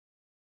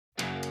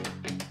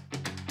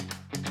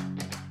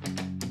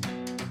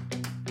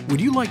Would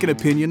you like an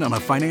opinion on a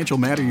financial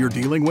matter you're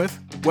dealing with?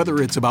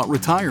 Whether it's about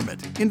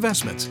retirement,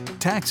 investments,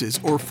 taxes,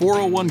 or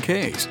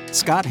 401ks,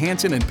 Scott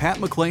Hansen and Pat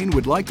McClain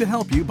would like to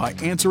help you by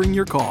answering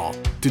your call.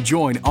 To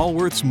join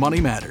Allworth's Money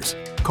Matters,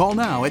 call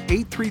now at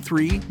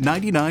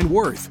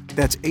 833-99-WORTH.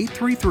 That's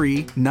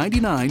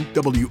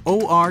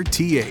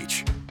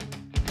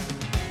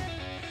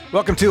 833-99-WORTH.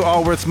 Welcome to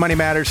Allworth's Money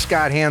Matters.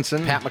 Scott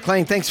Hansen. Pat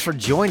McClain, thanks for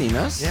joining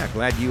us. Yeah,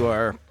 glad you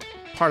are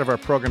part of our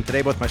program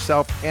today. Both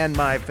myself and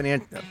my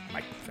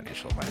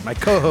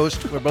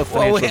co-host. We're both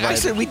financial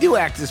advisors. Actually, we do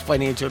act as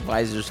financial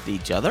advisors to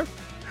each other.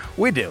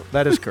 We do.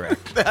 That is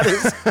correct. That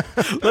is.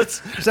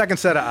 Second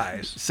set of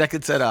eyes.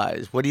 Second set of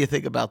eyes. What do you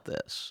think about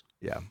this?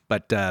 Yeah,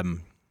 but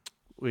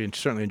we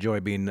certainly enjoy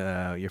being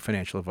your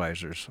financial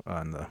advisors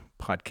on the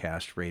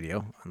podcast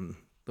radio on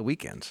the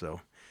weekend. So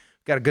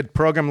got a good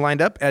program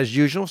lined up, as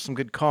usual, some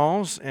good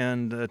calls,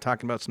 and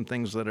talking about some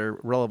things that are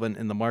relevant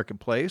in the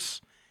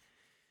marketplace.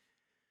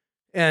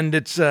 And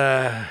it's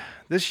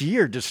this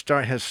year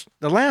has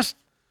the last,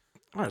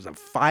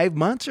 5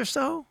 months or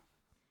so?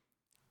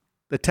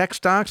 The tech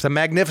stocks, the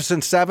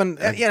Magnificent Seven.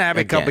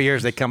 Every couple of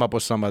years they come up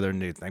with some other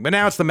new thing. But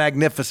now it's the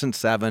Magnificent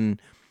Seven.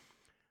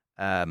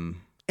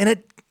 And I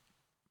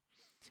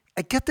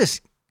get this,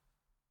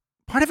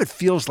 part of it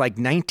feels like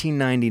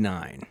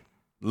 1999.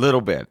 Little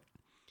bit.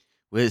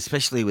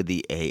 Especially with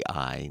the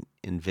AI,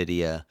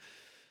 NVIDIA,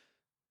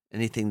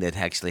 anything that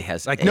actually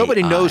has like AI.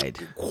 Nobody knows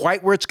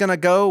quite where it's going to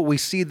go. We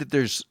see that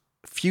there's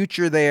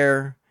future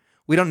there.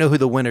 We don't know who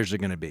the winners are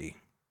going to be.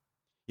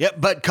 Yep,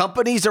 but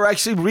companies are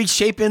actually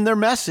reshaping their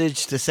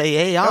message to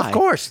say AI. Of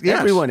course, yes.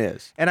 Everyone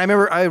is. And I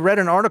remember I read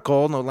an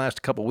article in the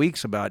last couple of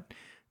weeks about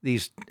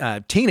these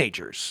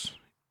teenagers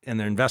and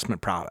their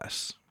investment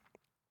prowess.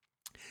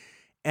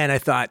 And I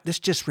thought, this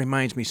just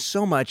reminds me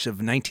so much of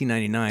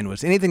 1999.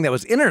 Was anything that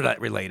was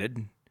internet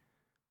related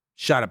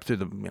shot up through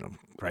the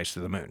price to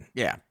the moon.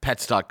 Yeah,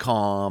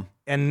 pets.com.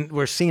 And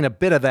we're seeing a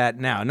bit of that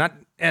now.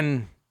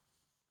 I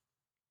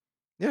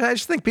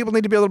just think people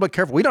need to be a little bit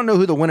careful. We don't know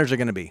who the winners are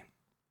going to be.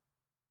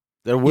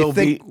 There will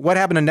be. What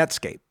happened to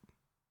Netscape?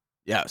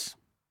 Yes.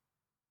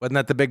 Wasn't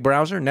that the big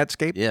browser,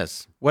 Netscape?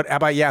 Yes. How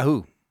about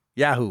Yahoo?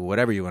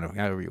 However you want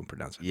to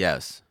pronounce it.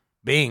 Yes.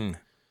 Bing.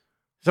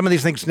 Some of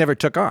these things never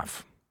took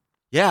off.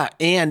 Yeah,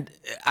 and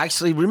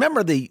actually,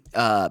 remember the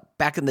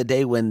back in the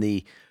day when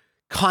the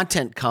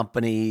content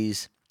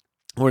companies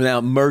were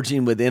now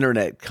merging with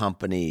internet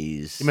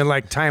companies? You mean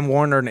like Time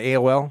Warner and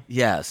AOL?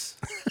 Yes,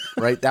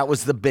 right. That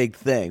was the big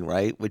thing,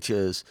 right? Which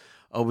is,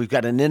 we've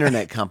got an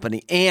internet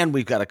company and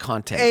we've got a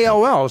content.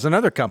 AOL is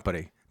another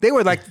company. They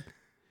were like,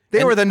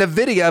 they were the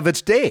NVIDIA of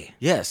its day.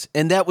 Yes,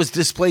 and that was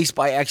displaced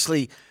by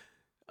actually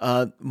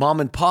mom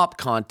and pop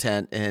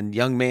content and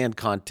young man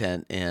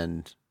content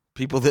and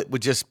people that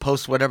would just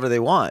post whatever they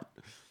want.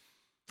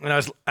 And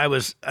I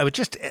was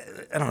just,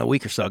 I don't know, a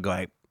week or so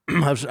ago,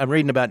 I'm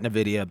reading about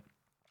NVIDIA.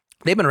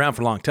 They've been around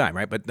for a long time,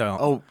 right? But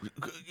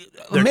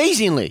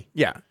amazingly.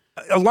 Yeah.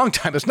 A long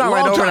time. It's not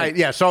like overnight.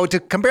 Yeah. So to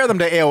compare them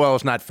to AOL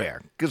is not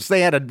fair because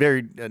they had a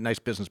very nice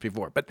business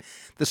before. But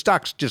the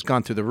stock's just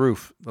gone through the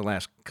roof the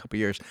last couple of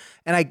years.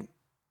 And I'm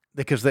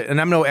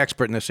no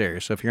expert in this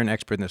area. So if you're an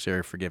expert in this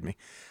area, forgive me.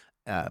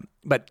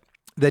 But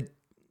my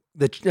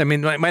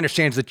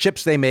understanding is the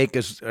chips they make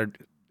it's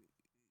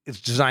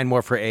designed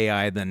more for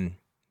AI than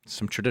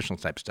some traditional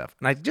type stuff.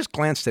 And I just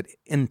glanced at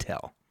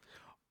Intel.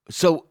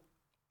 So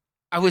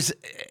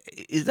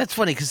that's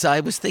funny because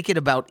I was thinking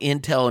about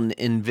Intel and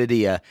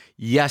NVIDIA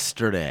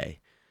yesterday.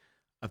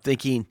 I'm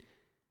thinking,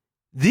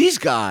 these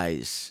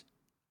guys,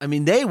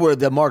 they were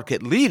the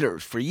market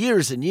leaders for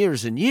years and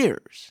years and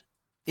years.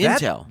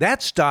 Intel.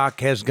 That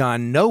stock has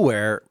gone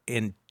nowhere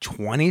in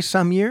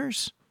 20-some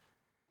years.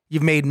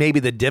 You've made maybe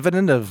the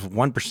dividend of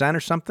 1% or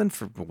something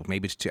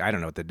maybe it's 2. I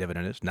don't know what the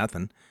dividend is.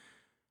 Nothing.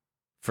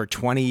 For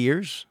 20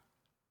 years.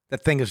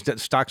 That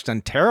stock's done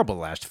terrible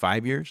the last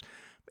 5 years.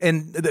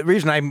 And the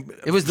reason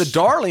it was the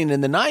darling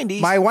in the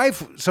 90s. My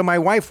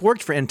wife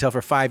worked for Intel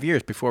for 5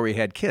 years before we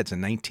had kids in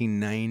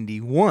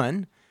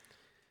 1991.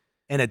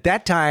 And at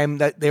that time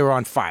they were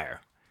on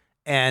fire.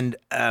 And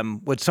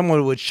when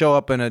someone would show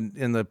up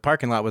in the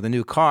parking lot with a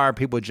new car,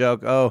 people would joke,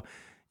 that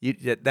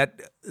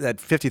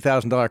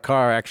 $50,000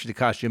 car actually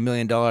cost you $1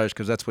 million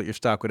because that's what your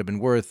stock would have been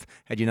worth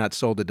had you not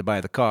sold it to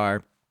buy the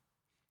car.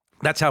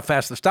 That's how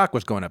fast the stock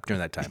was going up during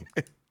that time.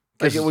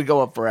 Like it would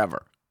go up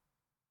forever.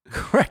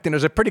 Correct. And it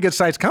was a pretty good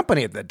sized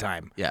company at that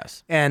time.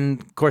 Yes.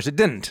 And of course it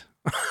didn't.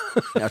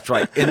 That's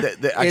right. And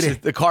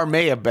the car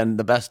may have been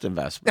the best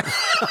investment.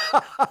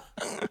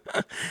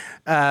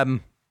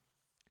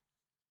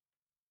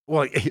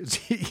 Well,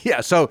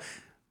 yeah. So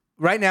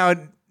right now,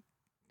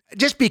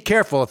 just be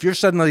careful if you're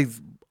suddenly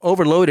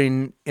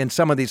overloading in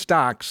some of these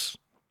stocks.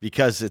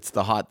 Because it's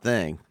the hot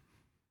thing.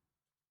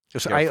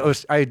 I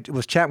was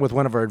chatting with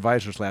one of our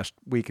advisors last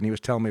week, and he was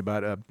telling me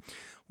about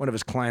one of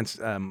his clients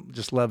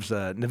just loves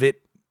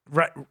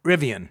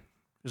Rivian.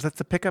 Is that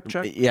the pickup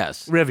truck?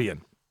 Yes.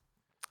 Rivian.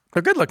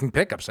 They're good-looking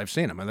pickups. I've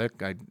seen them. I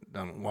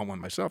don't want one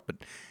myself, but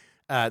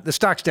The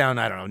stock's down,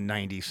 I don't know,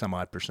 90 some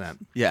odd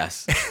percent.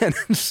 Yes. And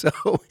so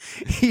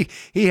he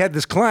had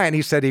this client.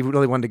 He said he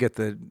really wanted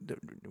to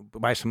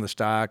buy some of the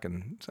stock,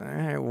 and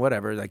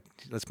whatever. Like,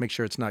 let's make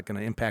sure it's not going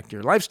to impact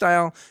your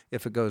lifestyle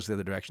if it goes the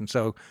other direction.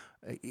 So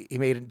he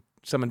made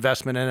some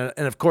investment in it,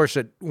 and of course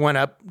it went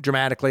up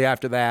dramatically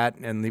after that.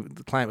 And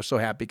the client was so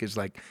happy because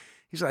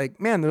he's like,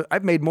 man,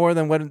 I've made more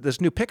than what this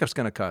new pickup's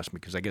going to cost me,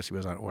 because I guess he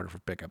was on order for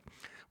pickup.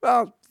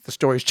 Well, the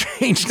story's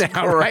changed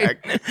now, right?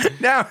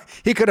 Now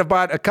he could have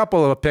bought a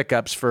couple of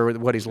pickups for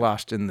what he's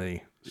lost in the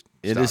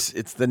stock.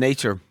 It's the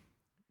nature.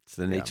 It's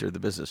the nature of the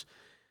business.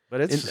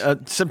 But it's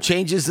some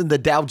changes in the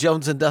Dow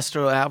Jones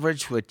Industrial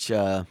Average, which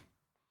I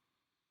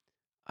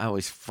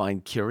always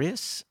find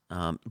curious.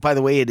 By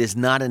the way, it is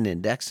not an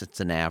index; it's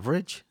an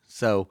average.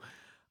 So,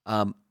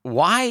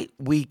 why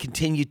we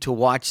continue to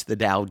watch the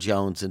Dow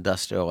Jones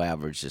Industrial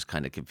Average is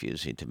kind of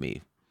confusing to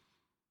me.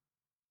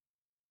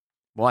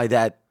 Why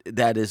that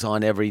is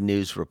on every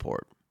news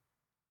report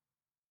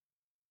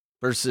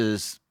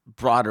versus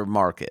broader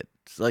market.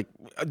 It's like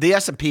the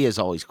S&P is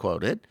always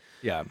quoted.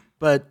 Yeah.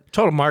 But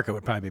total market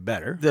would probably be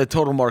better. The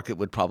total market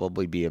would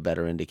probably be a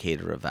better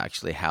indicator of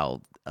actually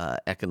how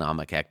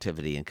economic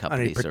activity in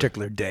companies on a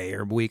particular day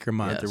or week or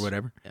month or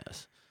whatever.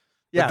 Yes.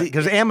 Yeah,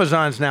 because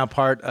Amazon's now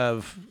part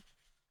of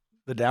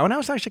the Dow, and I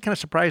was actually kind of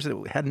surprised that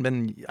it hadn't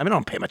been. I mean, I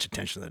don't pay much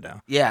attention to the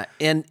Dow. Yeah,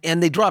 and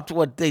they dropped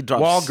what they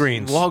dropped.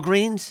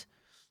 Walgreens.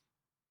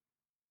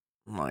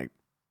 I'm like,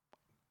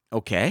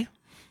 okay,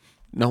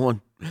 no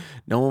one.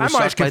 I'm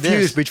always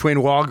confused between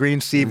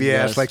Walgreens,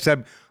 CVS. Yes.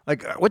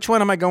 Like which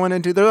one am I going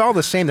into? They're all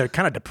the same. They're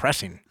kind of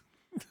depressing,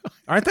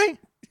 aren't they?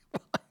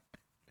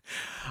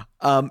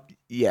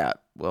 Yeah.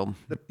 Well,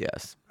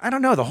 yes. I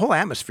don't know. The whole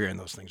atmosphere in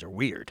those things are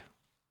weird.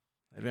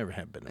 I've never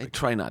been. I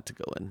try not to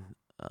go in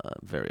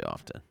very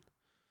often.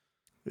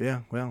 Yeah.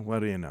 Well, what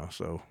do you know?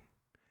 So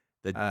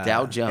the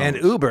Dow Jones and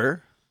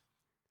Uber.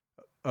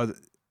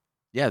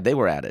 Yeah, they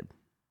were added.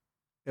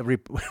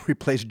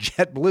 Replaced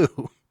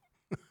JetBlue.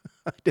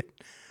 I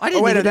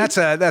didn't. Wait, that's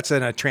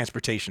a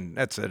transportation.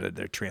 That's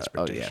their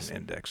transportation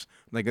index.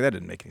 Like that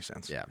didn't make any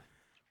sense. Yeah.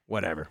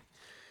 Whatever.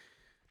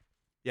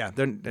 Yeah,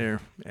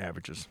 they're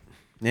averages.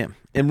 Yeah,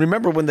 and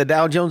remember when the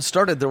Dow Jones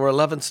started, there were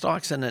 11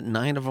 stocks, and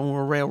 9 of them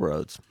were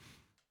railroads.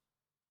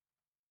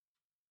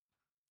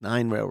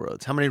 9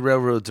 railroads. How many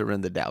railroads are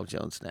in the Dow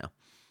Jones now?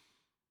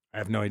 I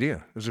have no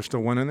idea. Is there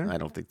still one in there? I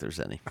don't think there's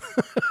any.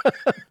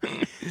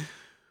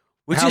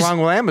 How long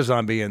will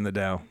Amazon be in the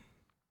Dow?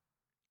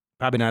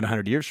 Probably not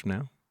 100 years from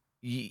now.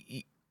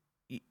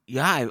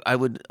 Yeah, I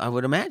would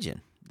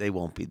imagine they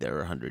won't be there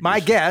 100 years. My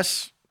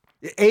guess,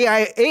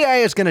 AI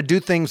is going to do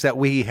things that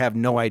we have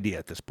no idea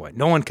at this point.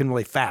 No one can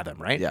really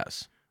fathom, right?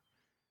 Yes.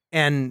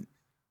 And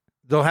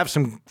they'll have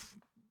some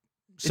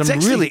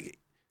really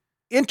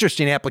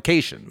interesting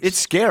applications. It's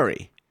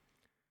scary.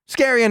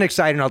 Scary and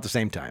exciting all at the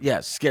same time.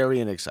 Yes, scary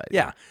and exciting.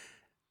 Yeah.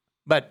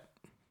 But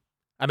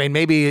I mean,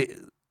 maybe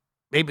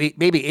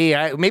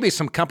AI, maybe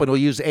some company will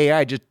use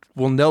AI, just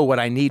will know what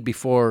I need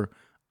before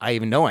I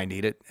even know I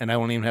need it, and I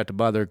won't even have to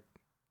bother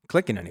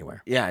clicking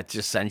anywhere. Yeah, it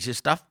just sends you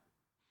stuff.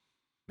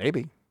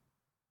 Maybe.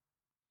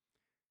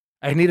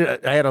 I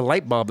had a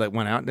light bulb that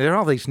went out. There are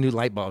all these new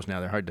light bulbs now.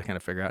 They're hard to kind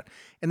of figure out.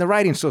 And the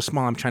writing's so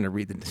small, I'm trying to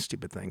read the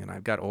stupid thing, and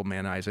I've got old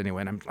man eyes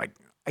anyway, and I'm like,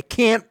 I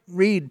can't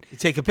read. You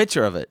take a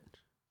picture of it.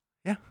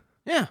 Yeah.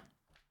 Yeah.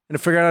 And to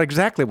figure out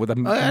exactly with the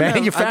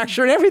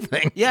manufacturer and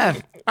everything. Yeah.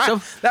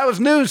 So that was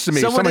news to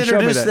me. Someone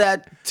introduced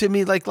that to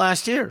me like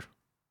last year.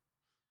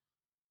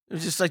 It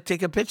was just like,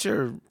 take a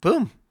picture,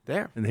 boom,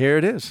 there. And here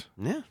it is.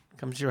 Yeah.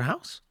 Comes to your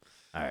house.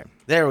 All right.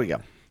 There we go.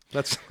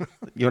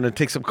 You want to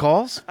take some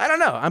calls? I don't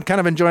know. I'm kind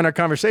of enjoying our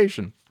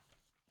conversation.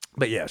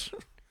 But yes.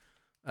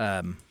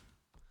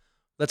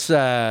 Let's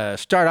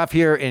start off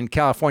here in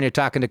California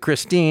talking to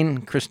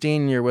Christine.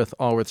 Christine, you're with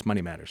Allworth's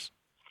Money Matters.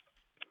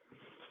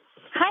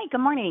 Hi,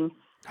 good morning.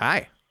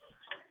 Hi.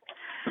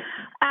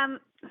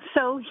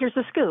 So here's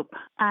the scoop.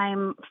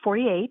 I'm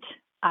 48.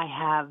 I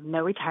have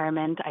no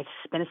retirement. I've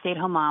been a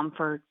stay-at-home mom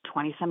for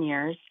 20-some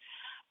years.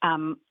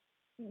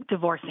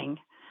 Divorcing.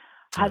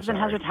 Husband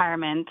has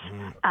retirement.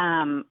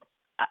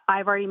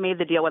 I've already made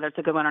the deal, whether it's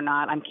a good one or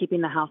not. I'm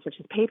keeping the house, which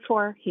is paid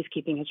for. He's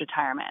keeping his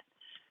retirement.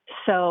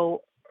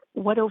 So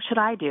what should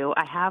I do?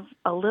 I have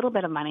a little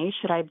bit of money.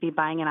 Should I be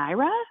buying an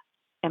IRA?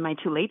 Am I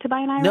too late to buy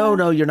an IRA?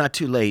 No, you're not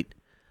too late.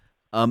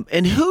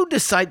 And who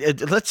decided?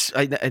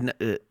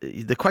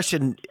 The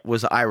question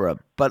was IRA,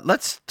 but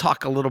let's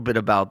talk a little bit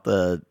about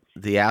the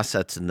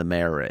assets in the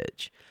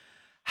marriage.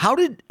 How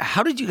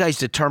did you guys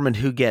determine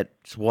who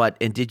gets what?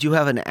 And did you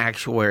have an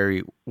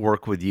actuary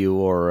work with you,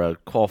 or a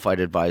qualified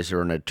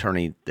advisor, an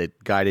attorney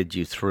that guided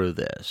you through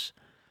this?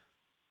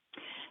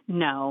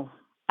 No,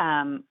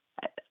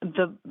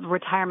 the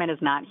retirement is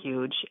not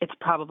huge. It's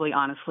probably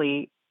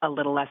honestly a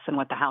little less than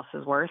what the house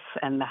is worth,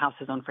 and the house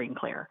is owned free and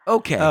clear.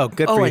 Okay. Oh,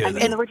 good for you.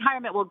 And the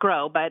retirement will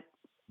grow, but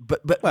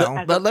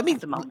let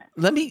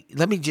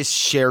me just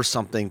share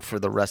something for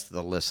the rest of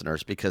the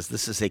listeners, because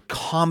this is a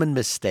common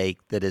mistake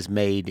that is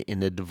made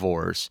in a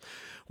divorce,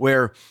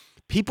 where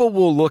people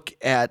will look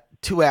at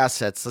two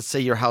assets. Let's say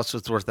your house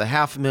was worth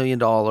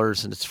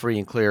 $500,000 and it's free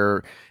and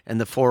clear,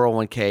 and the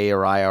 401k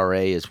or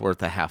IRA is worth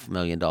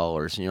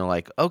 $500,000. And you're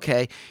like,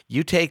 okay,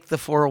 you take the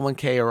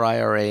 401k or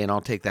IRA and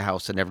I'll take the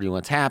house and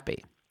everyone's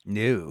happy.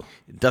 No.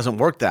 It doesn't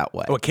work that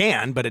way. Well, it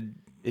can, but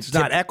it's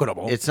not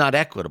equitable. It's not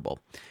equitable.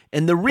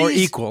 And the reason, or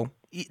equal.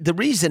 The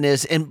reason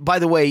is, and by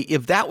the way,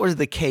 if that were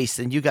the case,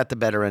 then you got the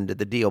better end of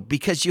the deal,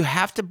 because you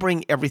have to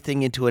bring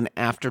everything into an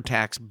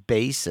after-tax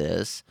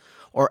basis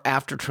or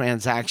after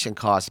transaction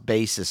cost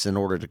basis in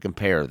order to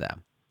compare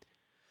them.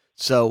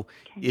 So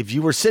if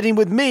you were sitting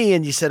with me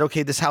and you said,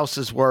 okay, this house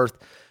is worth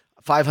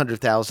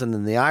 $500,000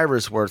 and the IRA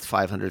is worth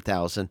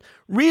 $500,000,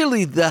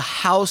 really the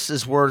house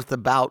is worth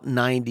about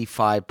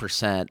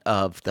 95%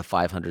 of the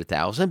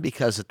 $500,000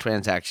 because the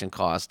transaction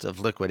cost of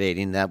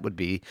liquidating, that would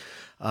be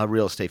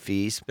real estate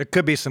fees. There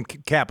could be some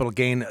capital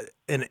gain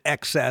in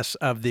excess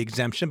of the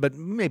exemption, but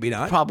maybe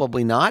not.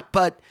 Probably not,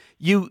 but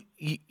you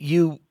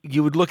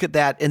would look at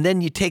that, and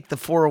then you take the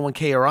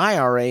 401k or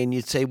IRA and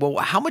you'd say, well,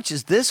 how much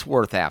is this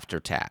worth after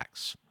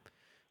tax?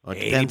 Well,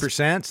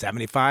 80%,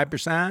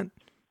 75%,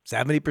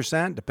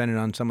 70%, depending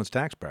on someone's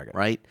tax bracket.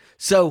 Right.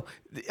 So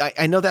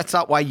I know that's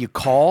not why you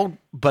called,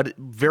 but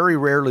very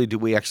rarely do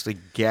we actually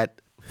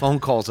get phone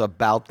calls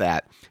about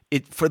that.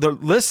 For the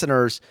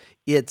listeners,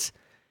 it's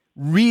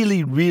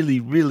really, really,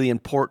 really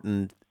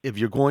important if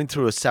you're going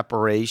through a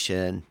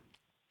separation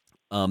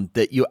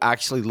that you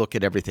actually look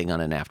at everything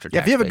on an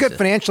after-tax if you have a good basis.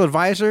 financial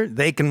advisor,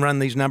 they can run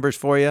these numbers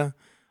for you.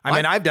 I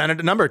mean, I've done it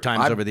a number of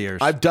times over the years.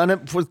 I've done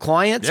it with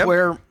clients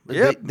where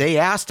they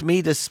asked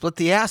me to split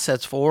the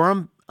assets for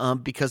them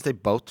because they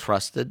both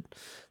trusted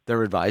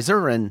their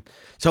advisor. And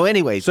so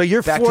anyway, so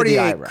you're back 48, to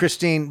the IRA.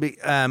 Christine.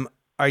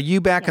 Are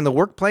you back in the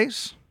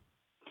workplace?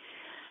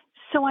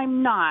 So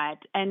I'm not,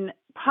 and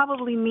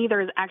probably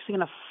neither is actually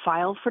going to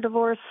file for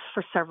divorce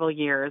for several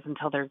years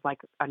until there's like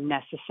a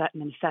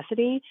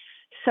necessity.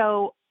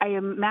 So I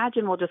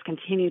imagine we'll just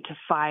continue to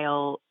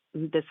file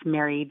this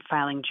married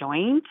filing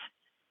joint.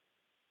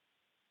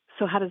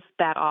 So how does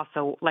that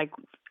also, like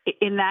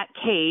in that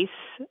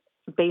case,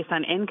 based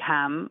on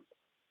income,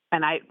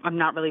 and I'm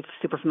not really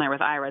super familiar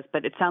with IRAs,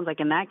 but it sounds like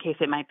in that case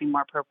it might be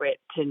more appropriate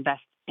to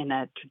invest in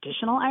a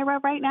traditional IRA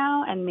right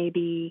now and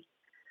maybe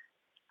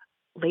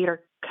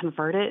later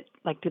convert it,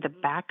 like do the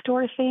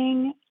backdoor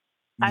thing.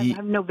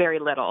 I know very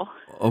little.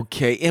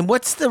 Okay. And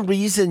what's the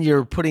reason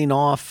you're putting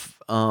off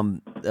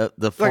the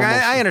Look, formal...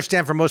 I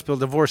understand for most people,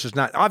 divorce is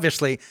not,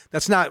 obviously,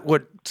 that's not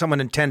what someone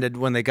intended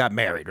when they got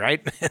married,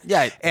 right?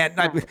 Yeah.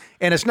 and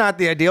it's not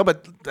the ideal,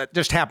 but that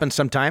just happens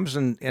sometimes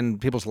in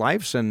people's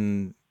lives,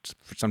 and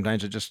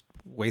sometimes it's just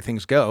the way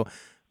things go.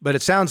 But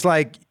it sounds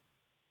like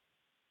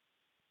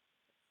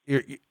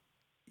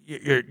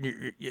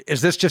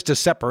is this just a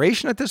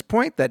separation at this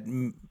point that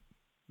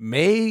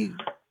may...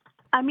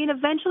 I mean,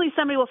 eventually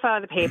somebody will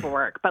file the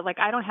paperwork, but like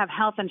I don't have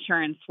health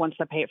insurance once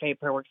the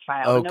paperwork's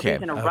filed. Okay.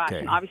 Nobody's in a rush,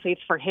 and obviously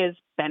it's for his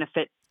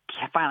benefit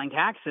filing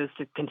taxes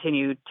to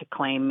continue to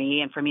claim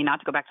me, and for me not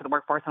to go back to the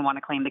workforce and want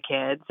to claim the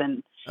kids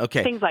and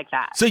things like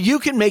that. So you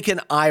can make an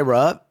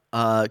IRA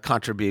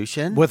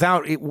contribution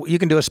without. You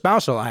can do a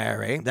spousal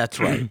IRA. That's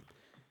right,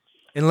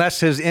 unless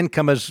his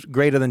income is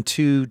greater than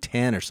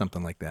 210 or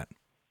something like that.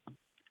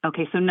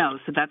 Okay, so no.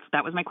 So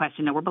that was my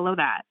question. No, we're below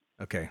that.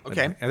 Okay. I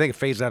think it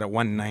phased out at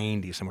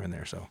 190 somewhere in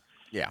there. So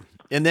yeah,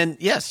 and then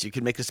yes, you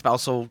can make a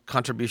spousal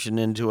contribution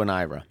into an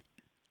IRA,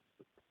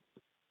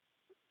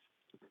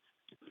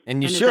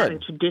 and Is should. that a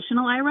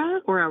traditional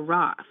IRA or a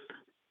Roth?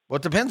 Well,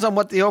 it depends on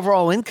what the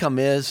overall income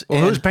is.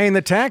 Well, who's paying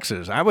the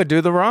taxes? I would do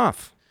the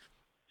Roth.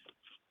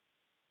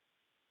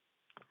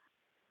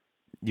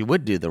 You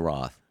would do the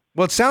Roth.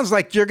 Well, it sounds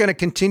like you're going to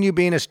continue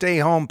being a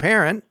stay-home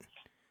parent,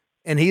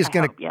 and he's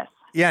going to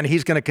and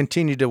he's going to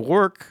continue to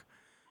work.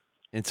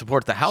 And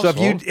support the household.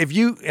 So if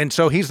you and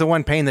so he's the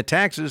one paying the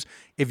taxes.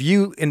 If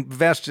you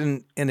invest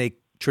in a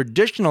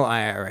traditional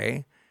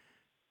IRA,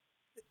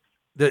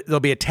 there'll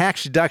be a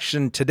tax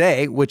deduction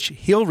today, which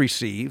he'll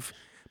receive,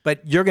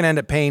 but you're going to end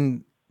up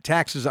paying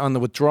taxes on the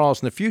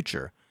withdrawals in the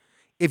future.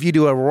 If you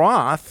do a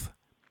Roth,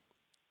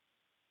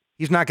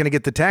 he's not going to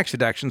get the tax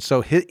deduction,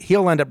 so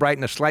he'll end up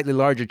writing a slightly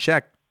larger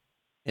check.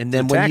 And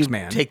then when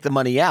you take the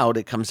money out,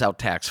 it comes out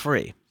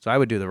tax-free. So I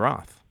would do the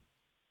Roth.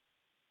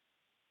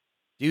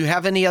 Do you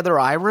have any other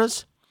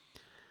IRAs?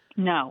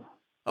 No.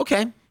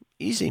 Okay,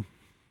 easy.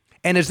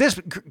 And is this,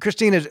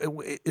 Christine, is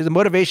the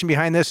motivation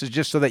behind this is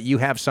just so that you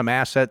have some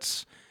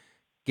assets,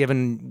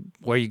 given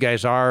where you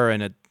guys are,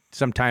 and at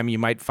some time you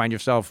might find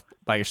yourself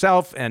by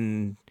yourself,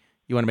 and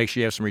you want to make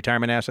sure you have some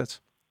retirement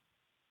assets?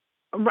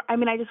 I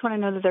mean, I just want to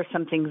know that there's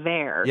something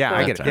there. Yeah, so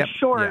I get it. For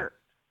sure.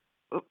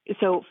 Yeah.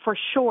 So for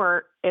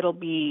sure, it'll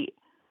be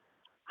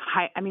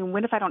high. I mean,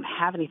 what if I don't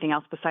have anything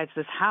else besides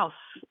this house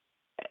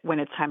when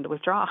it's time to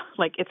withdraw?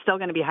 Like, it's still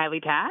going to be highly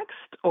taxed,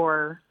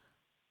 or?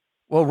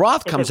 Well,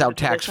 Roth comes out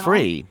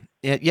tax-free.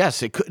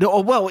 Yes, it could.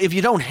 Oh, well, if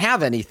you don't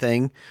have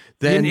anything,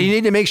 then you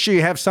need to make sure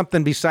you have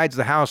something besides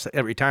the house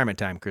at retirement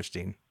time,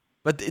 Christine.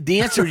 But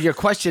the answer to your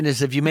question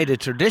is, if you made a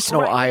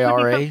traditional right,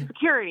 IRA, Social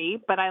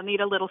Security, but I'll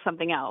need a little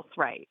something else,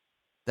 right?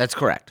 That's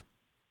correct.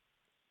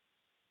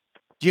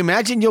 Do you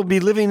imagine you'll be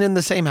living in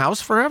the same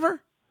house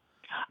forever?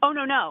 Oh,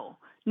 no.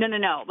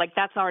 Like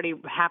that's already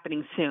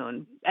happening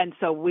soon. And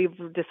so we've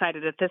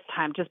decided at this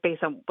time, just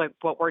based on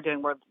what we're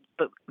doing,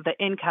 the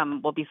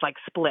income will be like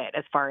split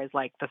as far as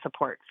like the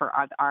support for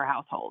our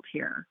household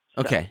here.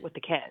 Okay. With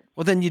the kids.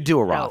 Well, then you do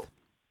a Roth.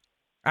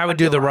 I would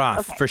do the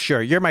Roth okay. for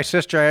sure. You're my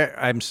sister.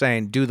 I'm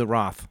saying do the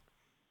Roth.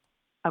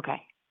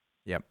 Okay.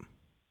 Yep.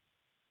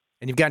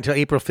 And you've got until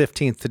April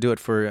 15th to do it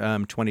for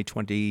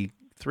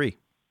 2023.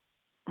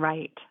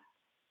 Right.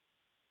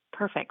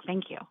 Perfect.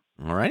 Thank you.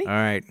 All righty. All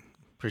right.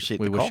 Appreciate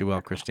We the wish call. you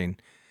well, Christine.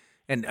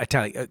 And I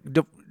tell you,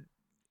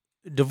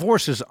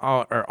 divorces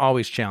are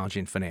always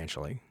challenging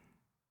financially,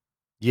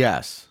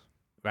 Yes.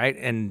 right?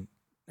 And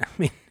I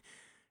mean,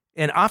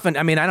 and often,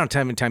 I mean, I don't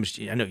tell me times.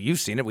 I know you've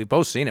seen it. We've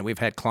both seen it. We've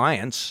had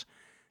clients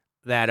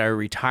that are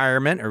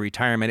retired or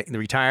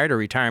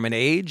retirement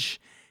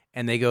age,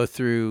 and they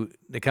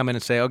come in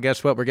and say, "Oh,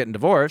 guess what? We're getting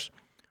divorced."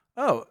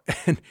 Oh,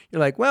 and you're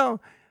like,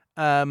 "Well,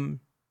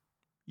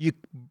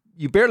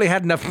 you barely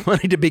had enough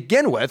money to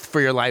begin with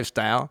for your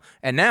lifestyle,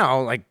 and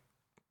now, like,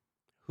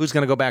 who's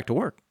going to go back to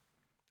work?"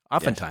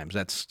 Oftentimes,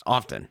 that's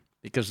Often.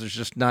 because there's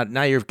just not.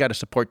 Now you've got to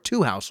support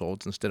two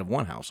households instead of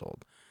one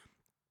household.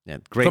 Yeah,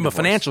 great From divorce. a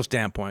financial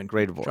standpoint,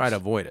 Great divorce. try to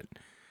avoid it.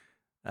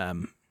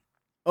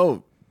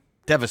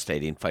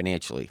 Devastating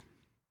financially.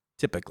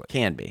 Typically.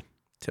 Can be.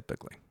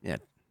 Yeah.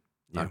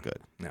 Not good.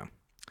 No.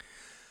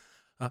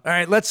 All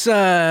right,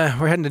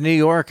 we're heading to New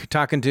York,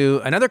 talking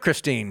to another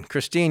Christine.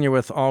 Christine, you're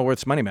with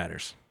Allworth's Money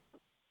Matters.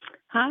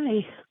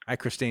 Hi. Hi,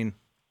 Christine.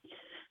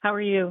 How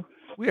are you?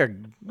 We're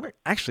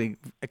actually,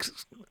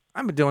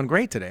 I'm doing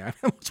great today.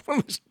 It's one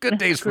of those good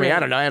days for me. I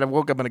don't know. I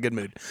woke up in a good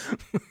mood.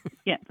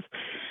 Yes.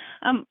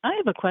 I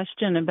have a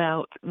question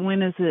about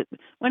when is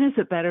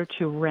it better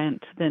to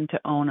rent than to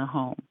own a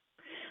home,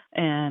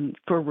 and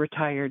for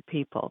retired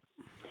people.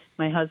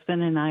 My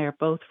husband and I are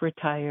both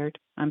retired.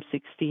 I'm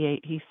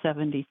 68. He's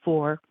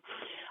 74.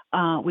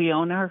 We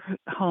own our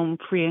home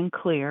free and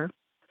clear.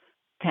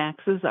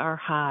 Taxes are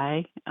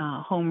high.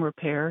 Home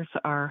repairs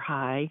are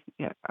high,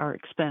 are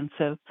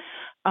expensive.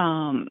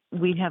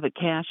 We have a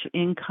cash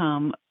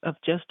income of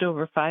just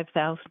over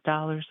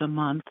 $5,000 a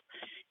month,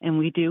 and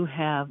we do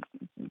have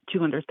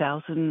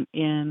 $200,000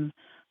 in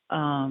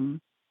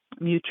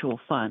mutual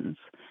funds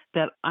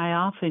that I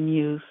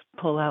often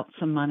pull out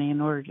some money in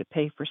order to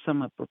pay for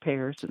some of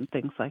repairs and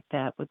things like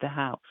that with the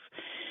house.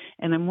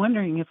 And I'm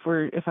wondering if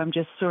I'm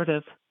just sort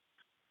of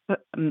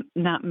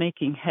not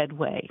making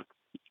headway,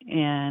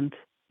 and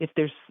if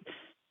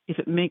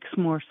it makes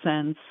more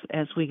sense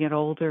as we get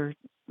older,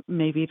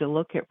 maybe to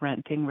look at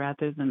renting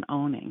rather than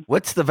owning.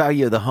 What's the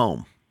value of the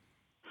home?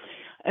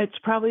 It's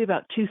probably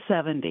about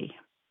 $270,000.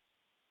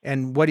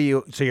 And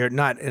so you're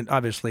not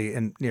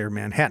obviously near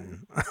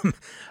Manhattan.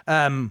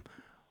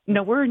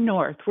 No, we're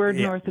north. We're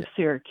north of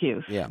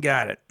Syracuse. Yeah.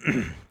 Got it.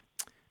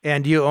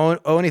 And do you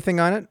owe anything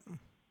on it?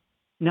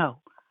 No.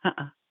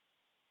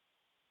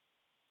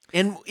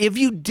 And if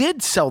you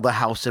did sell the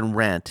house and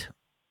rent,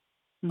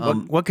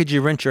 What could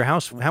you rent your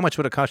house? How much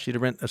would it cost you to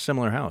rent a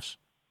similar house?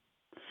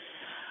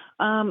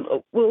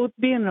 Well, it would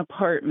be an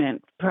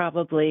apartment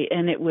probably,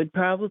 and it would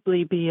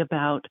probably be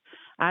about,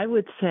 I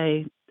would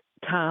say,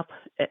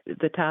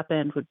 the top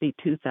end would be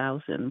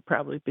 $2,000,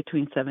 probably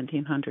between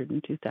 $1,700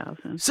 and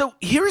 $2,000. so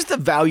here's the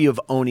value of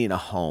owning a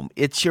home.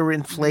 It's your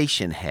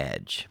inflation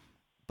hedge.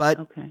 But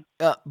Okay.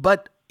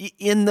 but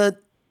in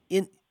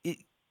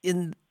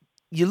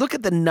you look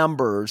at the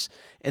numbers,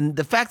 and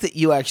the fact that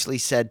you actually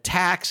said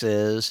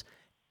taxes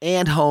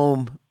and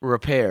home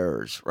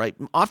repairs, right?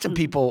 Often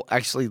people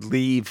actually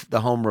leave the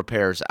home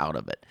repairs out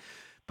of it.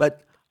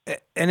 But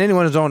And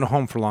anyone who's owned a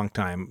home for a long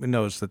time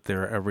knows that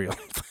they're a real,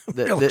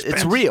 it's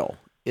expense. real.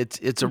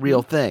 It's a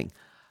real thing.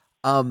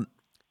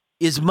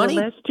 Is money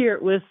Well, last year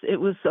it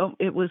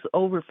was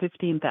over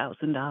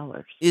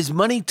 $15,000. is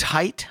money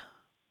tight?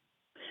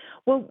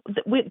 Well,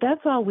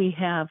 that's all we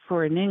have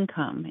for an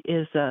income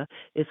is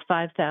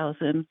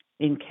 $5,000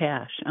 in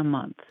cash a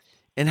month.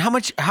 And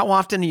how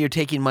often are you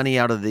taking money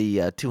out of the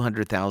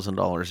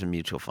 $200,000 in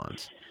mutual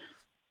funds?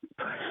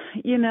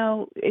 You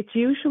know, it's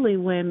usually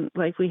when,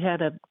 like, we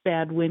had a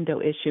bad window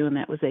issue, and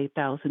that was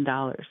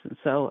 $8,000, and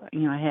so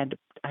I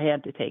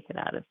had to take it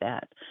out of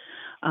that.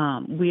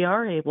 We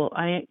are able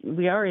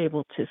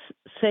to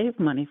save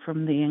money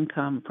from the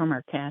income, from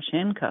our cash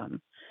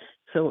income.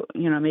 So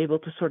I'm able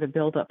to sort of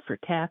build up for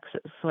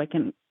taxes, so I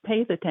can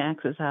pay the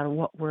taxes out of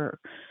what we're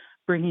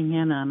bringing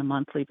in on a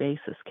monthly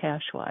basis,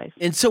 cash wise.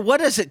 And so, what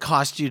does it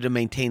cost you to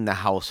maintain the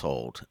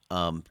household?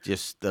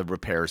 Just the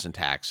repairs and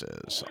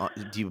taxes.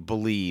 Do you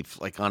believe,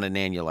 like on an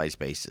annualized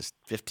basis,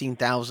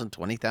 $15,000,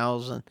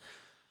 $20,000?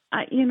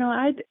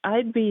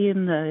 I'd be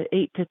in the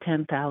 $8,000 to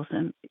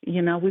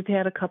 $10,000. We've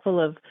had a couple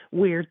of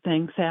weird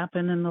things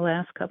happen in the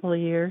last couple of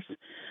years,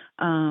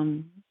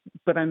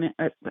 but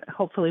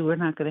hopefully we're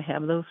not going to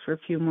have those for a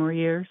few more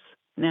years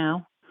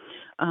now.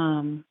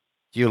 Do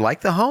you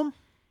like the home?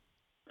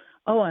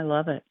 Oh, I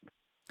love it.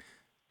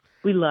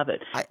 We love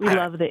it. We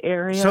love the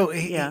area. So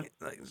yeah.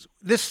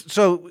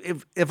 So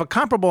if a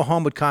comparable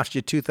home would cost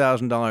you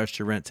 $2,000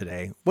 to rent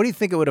today, what do you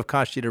think it would have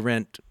cost you to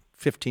rent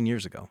 15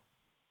 years ago?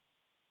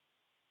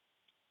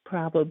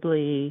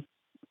 Probably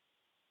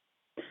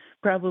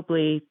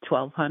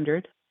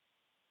 $1,200.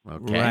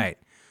 Okay. Right.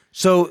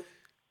 So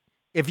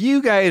if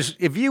you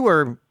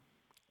were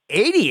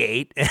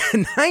 88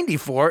 and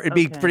 94, it'd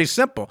be pretty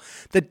simple.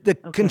 The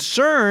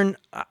concern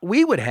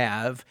we would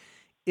have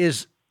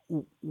is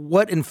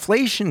what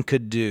inflation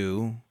could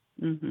do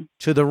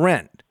to the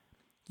rent.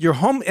 Your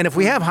home, and if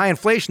we have high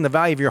inflation, the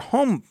value of your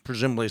home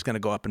presumably is going to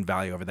go up in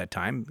value over that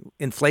time.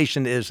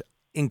 Inflation is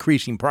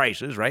increasing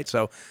prices, right?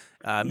 So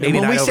maybe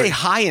when not we over- say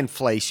high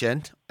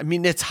inflation, I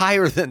mean, it's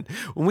higher than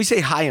when we say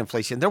high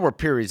inflation. There were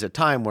periods of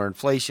time where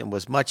inflation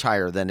was much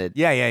higher than it.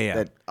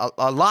 Yeah.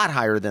 A lot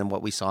higher than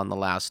what we saw in the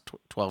last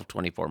 12,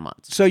 24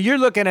 months. So you're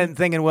looking at it and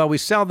thinking, well, we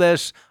sell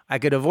this, I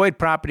could avoid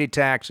property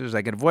taxes,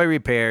 I could avoid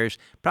repairs,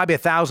 probably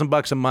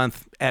 $1,000 a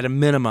month at a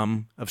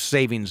minimum of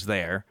savings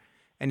there.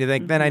 And you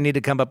think, then I need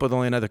to come up with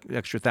only another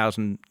extra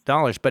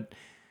 $1,000. But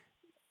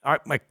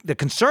the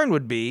concern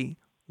would be,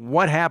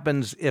 what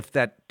happens if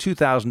that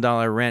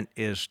 $2,000 rent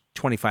is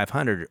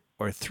 $2,500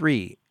 or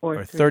 $3,000 or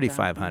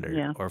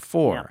 $3,500 or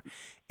 $4,000? Yeah.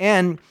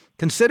 And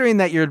considering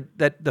that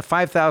the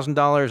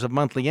 $5,000 of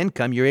monthly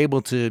income, you're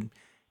able to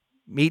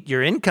meet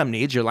your income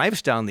needs, your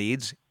lifestyle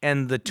needs,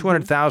 and the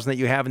 $200,000 that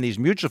you have in these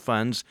mutual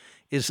funds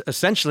is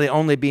essentially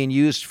only being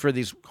used for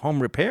these home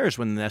repairs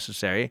when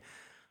necessary.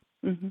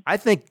 I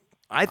think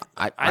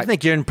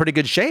you're in pretty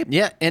good shape.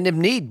 Yeah, and if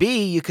need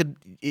be, you could.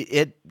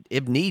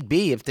 If need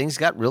be, if things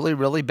got really,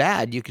 really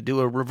bad, you could do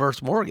a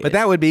reverse mortgage. But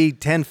that would be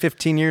 10,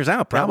 15 years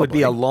out, probably. That would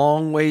be a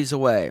long ways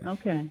away.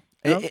 Okay.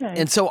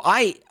 And so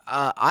I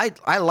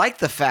like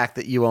the fact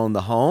that you own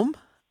the home.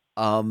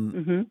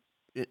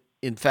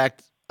 In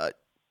fact,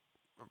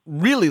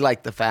 really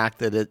like the fact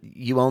that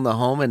you own the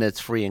home and it's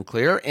free and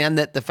clear, and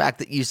that the fact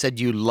that you said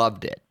you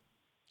loved it.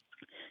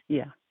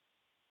 Yeah,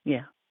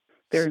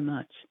 very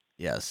much.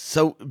 Yes.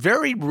 So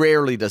very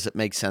rarely does it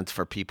make sense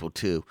for people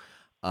to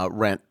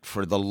rent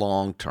for the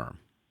long term.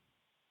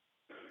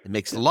 It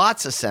makes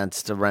lots of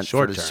sense to rent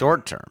for the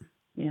short term.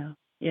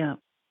 Yeah.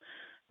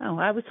 Oh,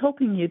 I was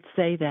hoping you'd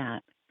say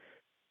that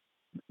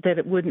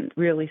it wouldn't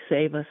really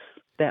save us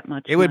that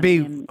much. It would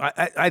be.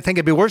 I think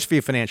it'd be worse for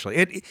you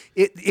financially.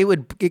 It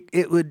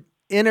would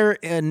enter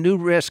a new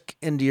risk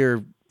into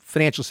your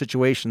financial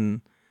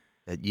situation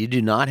that you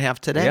do not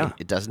have today. Yeah.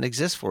 It doesn't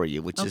exist for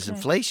you, which is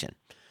inflation.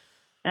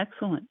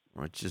 Excellent.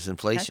 Which is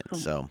inflation.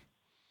 Excellent. So,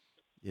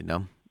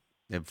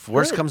 if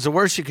worse comes to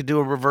worse, you could do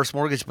a reverse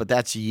mortgage, but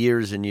that's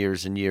years and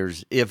years and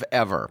years, if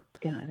ever.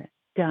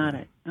 Got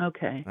it.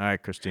 Okay. All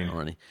right, Christine.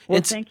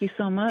 Well, thank you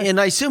so much. And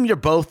I assume you're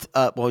both,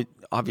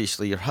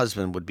 obviously your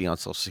husband would be on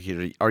Social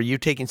Security. Are you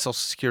taking Social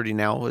Security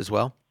now as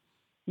well?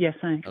 Yes,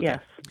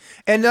 yes.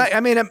 And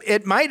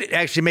it might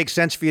actually make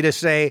sense for you to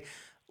say,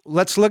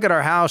 let's look at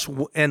our house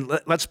and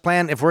let's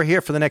plan, if we're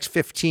here for the next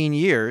 15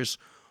 years,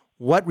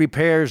 what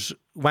repairs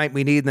might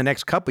we need in the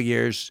next couple of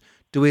years?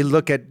 Do we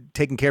look at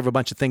taking care of a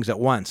bunch of things at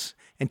once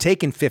and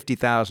taking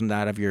 $50,000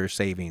 out of your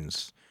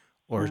savings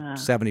or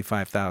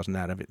 $75,000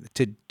 out of it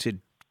to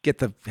get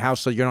the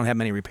house so you don't have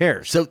many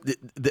repairs? So,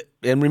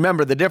 and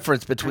remember, the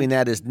difference between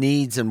that is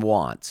needs and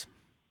wants.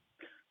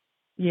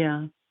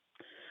 Yeah.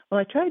 Well,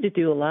 I tried to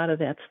do a lot of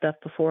that stuff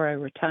before I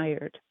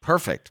retired.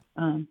 Perfect.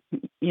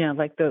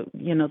 Like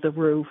the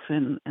roof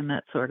and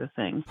that sort of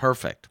thing.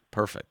 Perfect.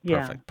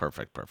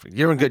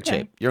 You're in good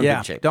shape. You're in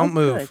good shape. Don't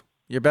move. Good.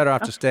 You're better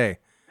off to stay.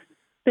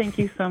 Thank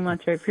you so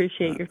much. I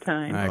appreciate your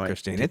time. All right,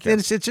 Christine. It's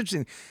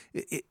interesting.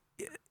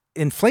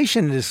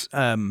 Inflation is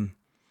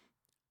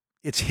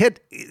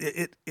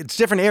it's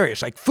different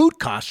areas. Like food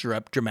costs are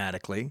up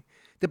dramatically.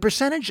 The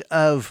percentage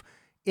of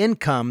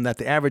income that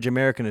the average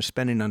American is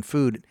spending on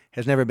food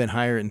has never been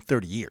higher in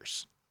 30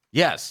 years.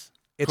 Yes.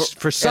 It's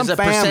for some as a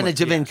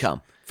percentage of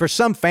income. For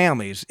some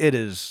families, it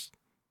is.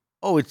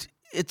 Oh,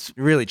 it's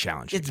really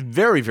challenging. It's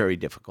very, very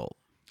difficult.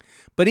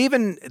 But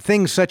even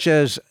things such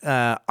as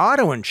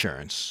auto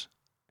insurance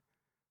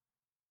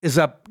is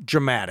up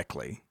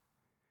dramatically.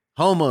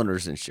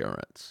 Homeowners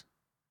insurance.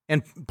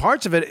 And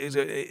parts of it, is,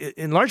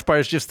 in large part,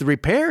 is just the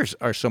repairs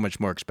are so much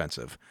more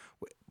expensive.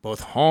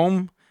 Both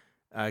home,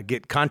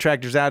 get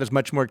contractors out is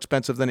much more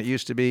expensive than it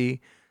used to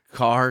be.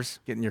 Cars.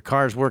 Getting your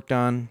cars worked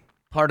on.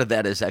 Part of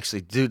that is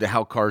actually due to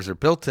how cars are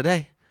built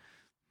today.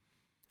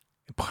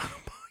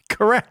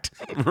 Correct.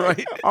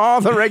 Right.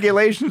 All the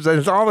regulations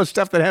and all the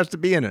stuff that has to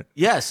be in it.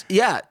 Yes.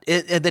 Yeah.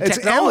 The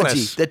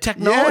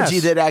technology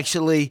that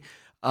actually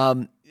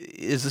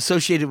is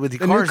associated with the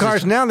cars. New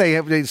cars now, they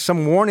have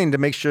some warning to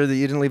make sure that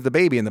you didn't leave the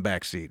baby in the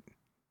back seat.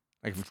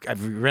 Like,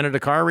 I've rented a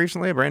car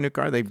recently, a brand new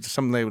car. They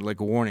would like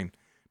a warning.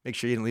 Make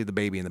sure you didn't leave the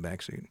baby in the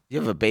back seat. You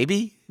have a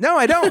baby? No,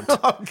 I don't.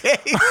 Okay.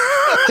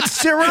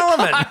 It's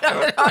irrelevant.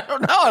 I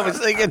don't know. I was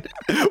thinking,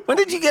 when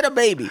did you get a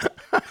baby?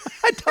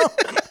 I don't.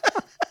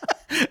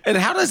 And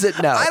how does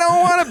it know? I don't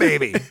want a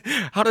baby.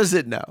 How does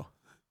it know?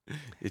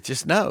 It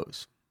just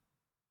knows.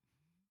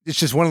 It's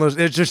just one of those.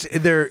 It's just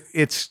there.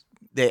 It's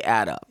they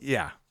add up.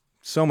 Yeah,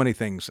 so many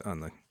things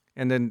and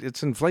then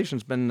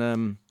inflation's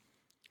been.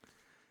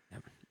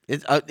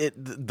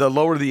 The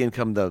lower the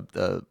income,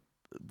 the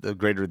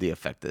greater the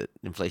effect of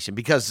inflation,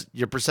 because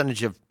your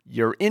percentage of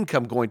your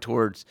income going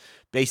towards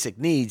basic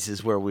needs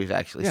is where we've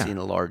actually seen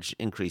a large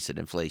increase in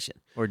inflation.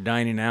 Or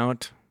dining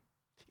out.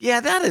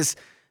 Yeah,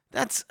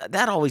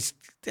 that always.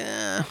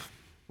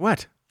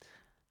 What?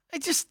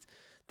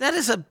 That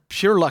is a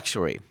pure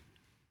luxury.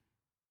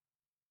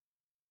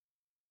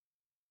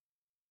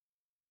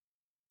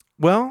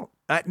 Well,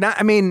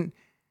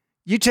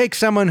 you take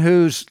someone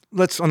who's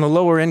on the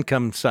lower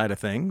income side of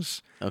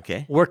things,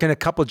 Okay, working a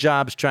couple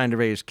jobs trying to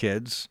raise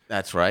kids.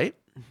 that's right.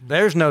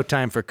 There's no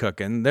time for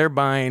cooking. They're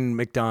buying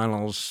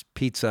McDonald's,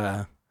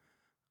 pizza,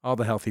 all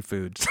the healthy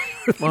foods.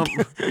 Well,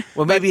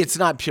 maybe it's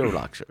not pure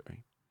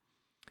luxury.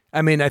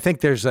 I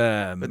think there's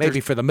maybe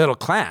for the middle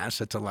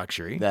class, it's a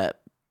luxury.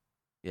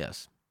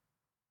 Yes.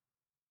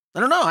 I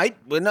don't know.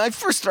 When I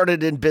first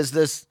started in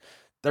business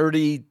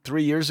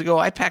 33 years ago,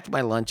 I packed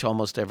my lunch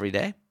almost every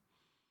day.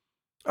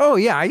 Oh,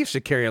 yeah. I used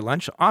to carry a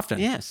lunch often.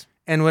 Yes.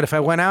 And if I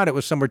went out, it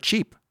was somewhere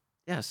cheap.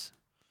 Yes.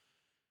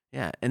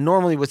 Yeah. And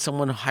normally with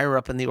someone higher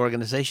up in the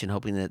organization,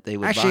 hoping that they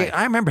would Actually, buy.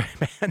 I remember,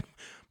 man,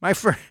 my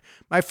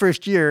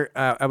first year,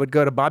 I would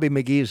go to Bobby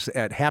McGee's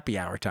at happy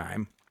hour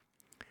time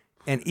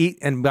and eat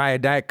and buy a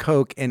Diet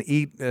Coke and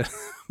eat,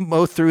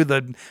 mow through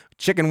the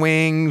chicken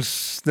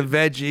wings, the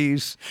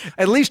veggies,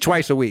 at least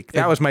twice a week.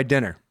 That was my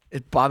dinner.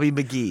 At Bobby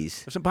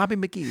McGee's. It was a Bobby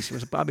McGee's. It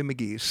was a Bobby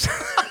McGee's.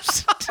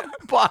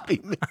 Bobby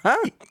McGee. Huh?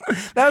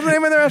 That was the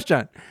name of the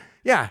restaurant.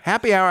 Yeah,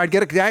 happy hour. I'd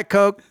get a Diet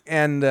Coke,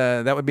 and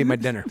that would be my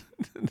dinner.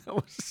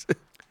 I'm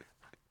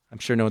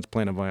sure no one's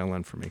playing a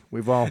violin for me.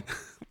 We've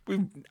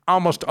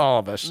almost all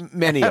of us.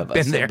 Many of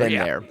us have been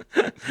yeah. there.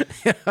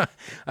 Yeah. All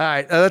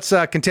right, let's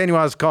continue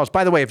on with calls.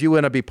 By the way, if you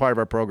want to be part of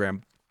our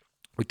program,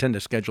 we tend to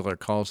schedule our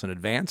calls in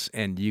advance,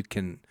 and you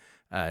can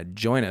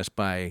join us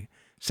by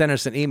sending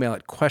us an email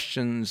at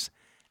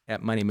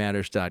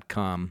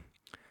questions@moneymatters.com.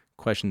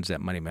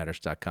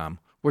 Questions@moneymatters.com.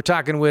 We're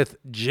talking with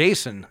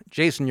Jason.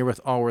 Jason, you're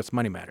with Allworth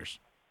Money Matters.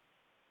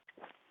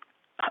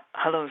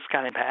 Hello,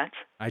 Scott and Pat.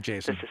 Hi,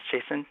 Jason. This is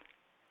Jason.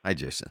 Hi,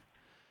 Jason.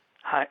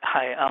 Hi.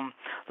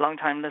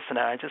 Long-time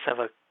listener. I just have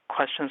a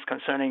questions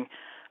concerning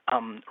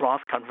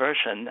Roth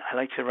conversion. I'd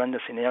like to run the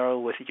scenario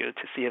with you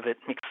to see if it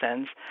makes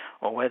sense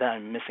or whether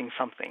I'm missing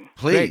something.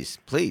 Please.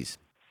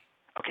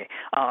 Okay.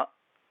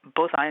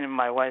 Both I and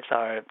my wife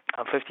are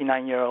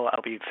 59-year-old.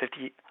 I'll be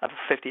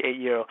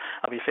 58-year-old.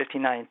 I'll be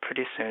 59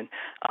 pretty soon.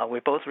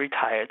 We're both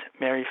retired,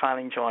 married,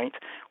 filing joint.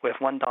 We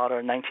have one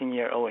daughter,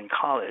 19-year-old in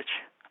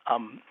college.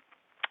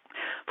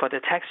 For the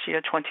tax year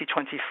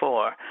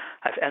 2024,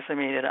 I've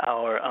estimated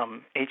our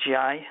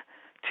AGI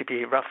to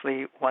be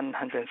roughly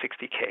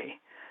 $160K.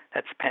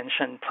 That's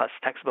pension plus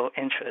taxable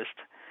interest.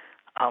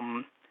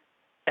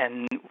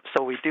 And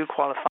so we do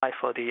qualify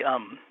for the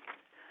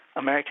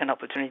American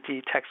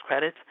Opportunity Tax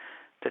Credit,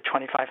 the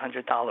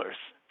 $2,500,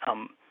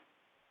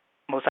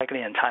 most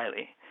likely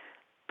entirely.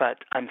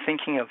 But I'm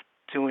thinking of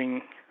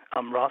doing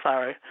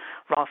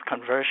Roth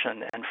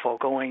conversion and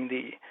foregoing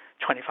the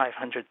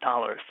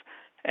 $2,500.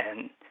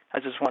 And I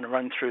just want to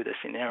run through the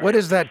scenario. What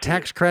is that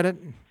tax credit?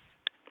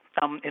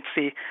 It's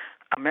the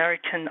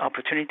American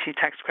Opportunity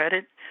Tax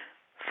Credit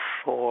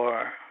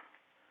for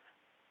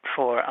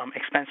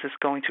expenses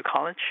going to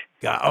college.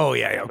 Oh,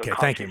 yeah. Okay,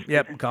 thank you.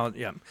 Yep, college.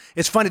 Yeah,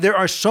 it's funny. There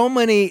are so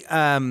many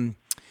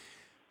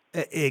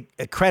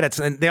credits,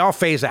 and they all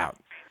phase out.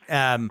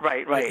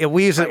 Right.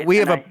 We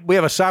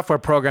have a software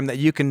program that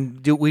you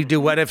can do. We do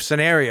what if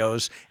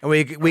scenarios, and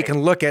we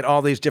can look at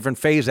all these different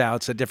phase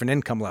outs at different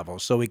income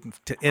levels. So we can,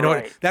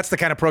 that's the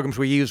kind of programs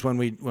we use when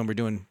we're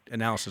doing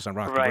analysis on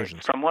Roth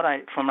conversions. From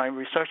my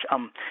research,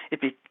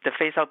 the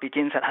phase out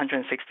begins at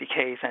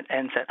 160K and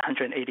ends at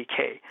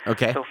 180K.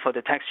 Okay. So for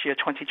the tax year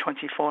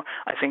 2024,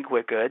 I think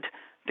we're good.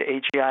 The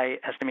AGI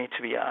estimate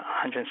to be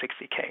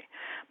 160K.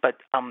 But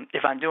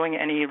if I'm doing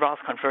any Roth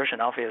conversion,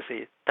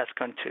 obviously that's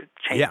going to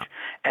change. Yeah.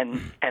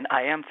 And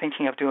I am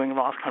thinking of doing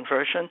Roth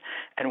conversion,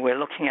 and we're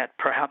looking at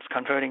perhaps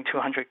converting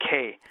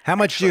 200K. How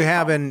much do you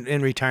have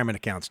in retirement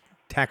accounts,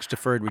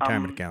 tax-deferred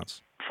retirement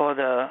accounts? For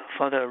the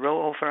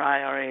rollover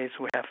IRAs,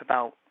 we have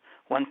about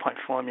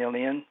 $1.4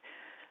 million.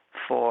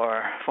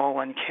 For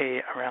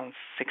 401K, around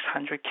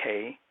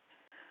 $600K.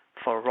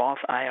 For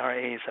Roth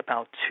IRAs,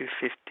 about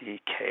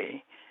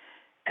 $250K.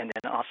 And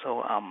then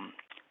also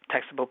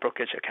taxable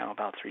brokerage account,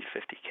 about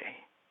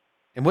 $350K.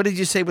 And what did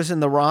you say was in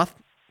the Roth?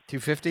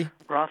 $250?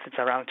 Roth, it's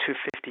around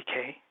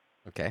 $250K.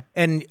 Okay.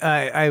 And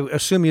I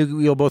assume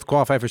you'll both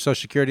qualify for Social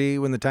Security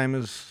when the time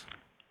is.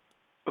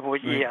 Well,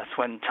 right? Yes,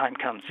 when time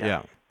comes.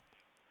 Yeah.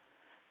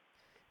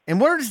 And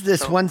where does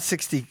this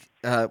 160?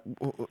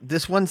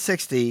 This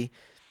 160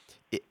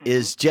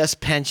 is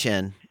just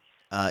pension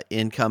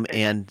income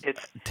and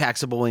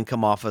taxable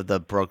income off of the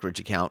brokerage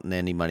account and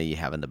any money you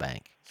have in the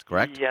bank.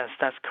 Correct? Yes,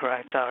 that's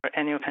correct. Our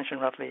annual pension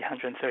roughly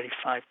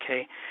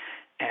 $135K,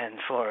 and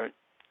for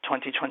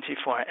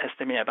 2024, I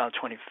estimate about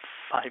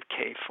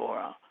 $25K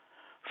for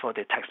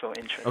the taxable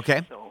interest.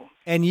 Okay. So,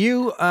 and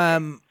you,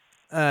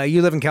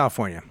 You live in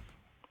California.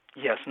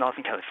 Yes,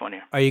 Northern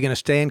California. Are you going to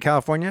stay in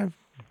California?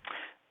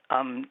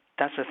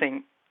 That's the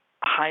thing.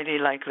 Highly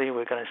likely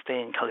we're going to stay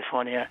in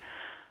California.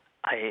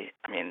 I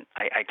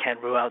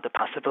can't rule out the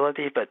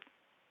possibility, but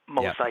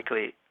most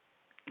likely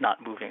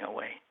not moving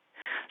away.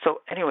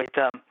 So anyway,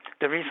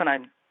 the reason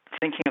I'm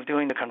thinking of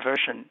doing the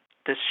conversion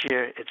this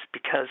year, it's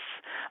because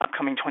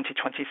upcoming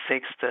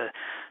 2026, the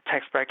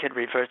tax bracket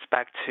reverts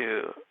back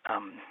to,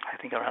 I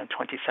think, around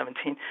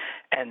 2017.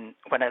 And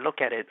when I look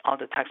at it, all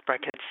the tax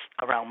brackets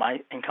around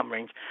my income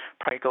range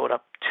probably go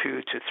up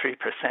 2 to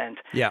 3%.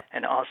 Yeah.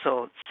 And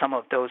also some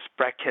of those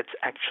brackets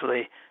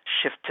actually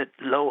shifted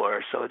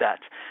lower so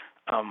that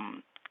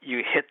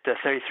you hit the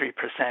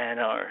 33%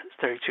 or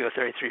 32 or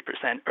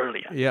 33%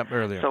 earlier. Yep,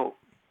 earlier. So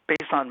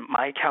based on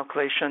my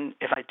calculation,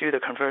 if I do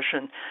the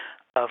conversion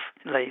of,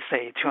 let's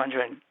say,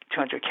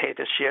 200K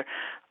this year,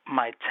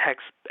 my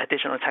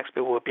additional tax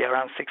bill will be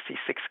around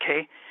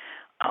 66K,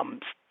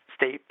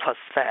 state plus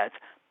Fed.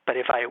 But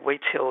if I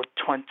wait till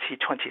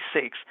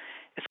 2026,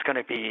 it's going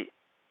to be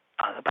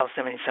about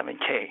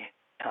 77K,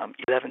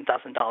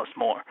 $11,000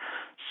 more.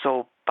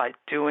 So by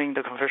doing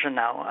the conversion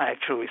now, I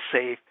actually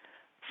save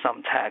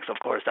some tax. Of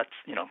course, that's,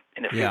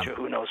 in the future,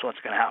 who knows what's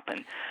going to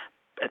happen.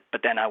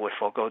 But then I would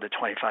forego the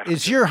 25.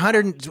 Is your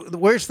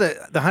where's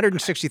the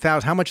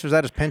 160,000? How much was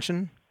that as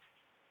pension?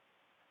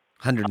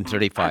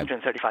 135.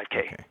 135K.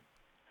 Okay.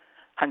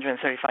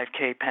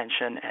 135K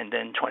pension, and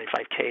then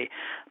 25K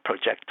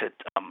projected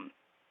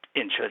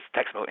interest,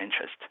 taxable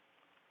interest.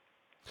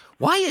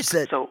 Why is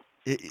that? So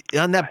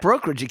on that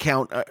brokerage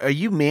account, are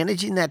you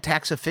managing that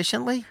tax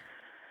efficiently?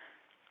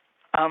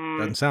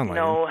 Doesn't sound like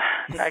no,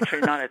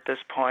 actually not at this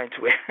point.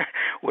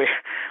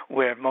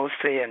 We're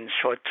mostly in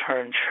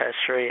short-term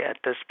treasury at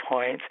this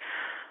point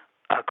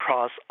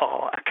across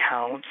all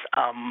accounts.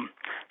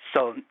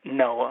 So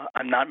no,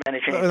 I'm not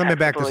managing. Let me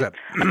back this up.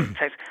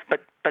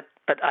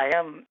 But I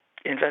am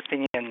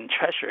investing in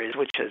treasuries,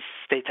 which is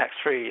state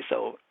tax-free.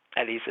 So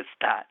at least it's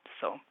that.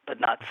 So, but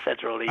not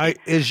federally.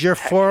 Is your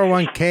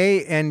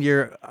 401k and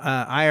your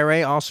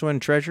IRA also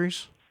in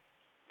treasuries?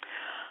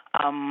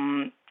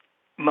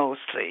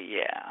 Mostly,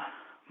 yeah.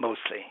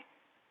 Mostly.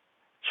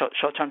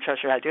 Short-term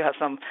treasury. I do have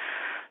some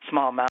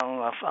small amount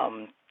of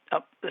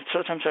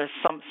short-term treasury,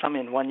 some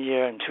in 1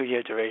 year and 2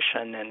 year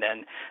duration, and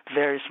then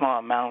very small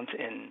amount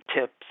in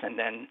tips, and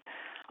then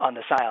on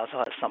the side I also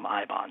have some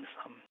I bonds.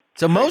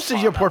 So most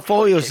of your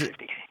portfolios,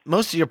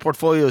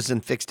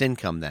 in fixed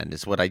income, then,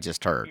 is what I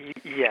just heard.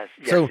 Yes,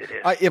 so it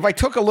is. If I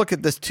took a look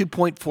at this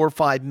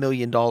 $2.45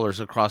 million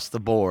across the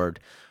board,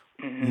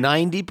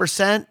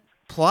 90%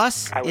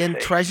 plus in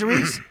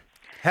treasuries.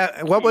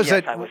 What was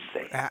it? I would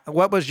say.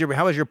 How was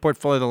your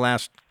portfolio the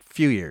last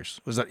few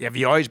years? Have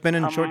you always been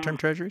in short-term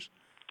treasuries?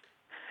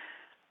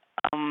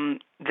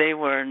 They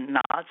were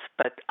not,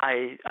 but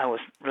I was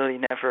really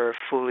never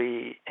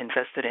fully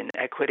invested in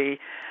equity.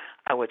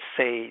 I would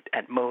say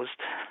at most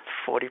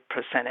 40%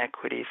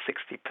 equity,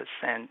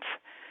 60%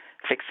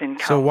 fixed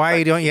income. So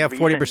why don't you have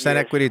 40%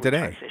 equity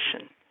today?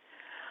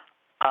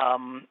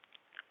 I'm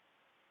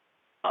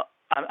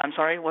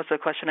sorry, what's the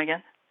question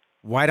again?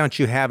 Why don't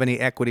you have any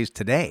equities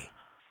today?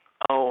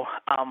 Oh,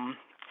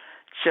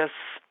 just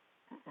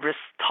risk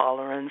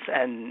tolerance,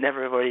 and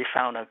never really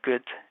found a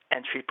good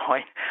entry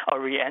point or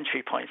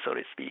re-entry point, so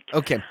to speak.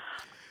 Okay.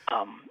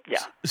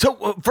 Yeah.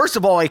 So first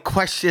of all, I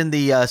question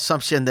the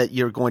assumption that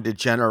you're going to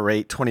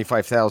generate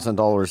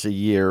 $25,000 a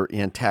year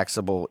in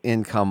taxable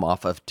income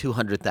off of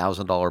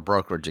 $200,000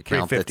 brokerage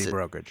account. $350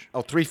 brokerage.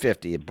 Oh,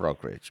 $350 in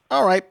brokerage.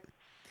 All right.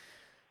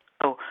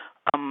 Oh,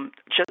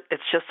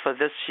 it's just for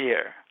this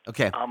year.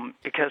 Okay.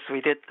 Because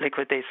we did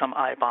liquidate some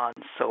I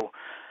bonds, so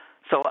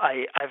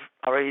I've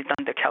already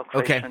done the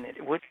calculation. Okay.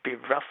 It would be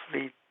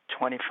roughly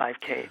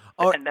 25K,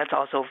 Oh. and that's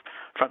also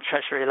from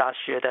Treasury last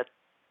year that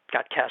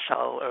got cashed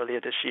out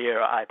earlier this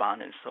year, I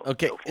bond and so.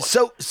 Okay.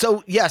 So forth.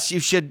 So yes, you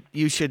should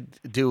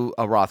do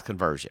a Roth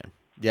conversion.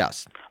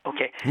 Yes.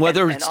 Okay.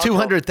 Whether and it's also,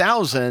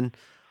 200,000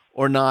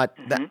 or not,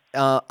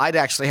 I'd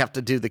actually have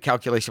to do the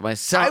calculation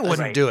myself. I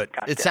wouldn't do it.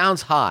 Gotcha. It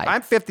sounds high.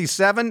 I'm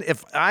 57.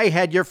 If I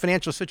had your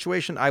financial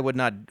situation, I would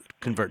not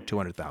convert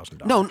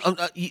 $200,000. No,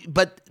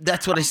 but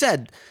that's what I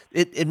said.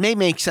 It may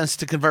make sense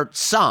to convert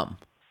some.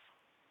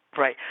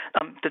 Right.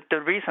 The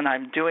reason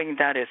I'm doing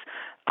that is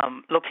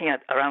looking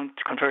at around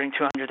converting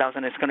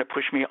 200,000 is going to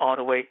push me all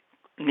the way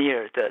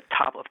near the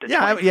top of the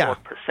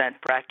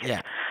 24% bracket.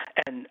 Yeah.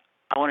 And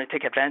I want to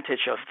take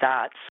advantage of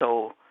that.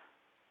 So,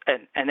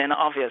 and then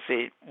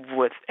obviously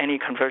with any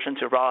conversion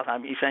to Roth,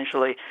 I'm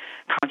essentially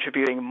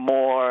contributing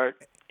more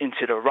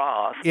into the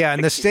Roth. Yeah,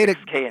 and the state of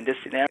K in this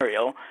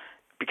scenario,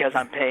 because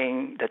I'm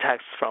paying the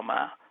tax from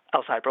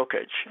outside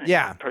brokerage.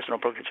 Personal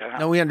brokerage account.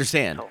 No, we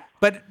understand. So,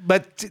 But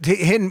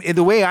in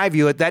the way I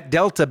view it, that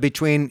delta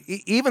between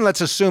even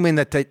let's assuming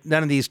that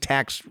none of these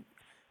tax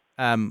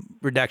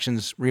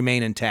reductions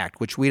remain intact,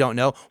 which we don't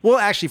know. We'll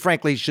actually,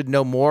 frankly, should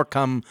know more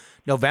come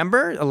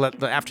November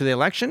after the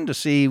election to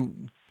see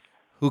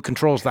who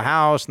controls the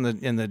House and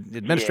the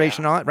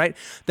administration and all that, right?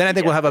 Then I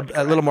think we'll have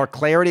a little more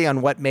clarity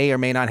on what may or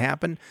may not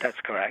happen. That's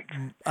correct.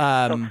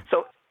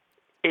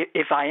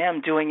 if I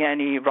am doing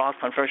any Roth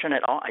conversion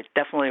at all, I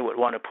definitely would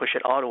want to push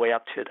it all the way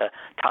up to the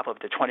top of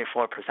the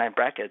 24%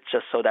 bracket,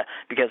 just so that,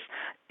 because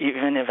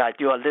even if I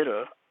do a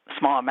little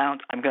small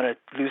amount, I'm going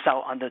to lose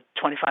out on the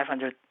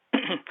 $2,500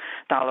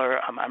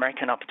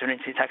 American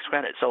Opportunity Tax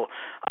Credit. So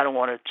I don't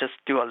want to just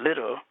do a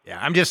little. Yeah,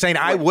 I'm just saying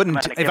I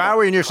wouldn't. If I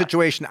were in your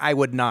situation, I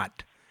would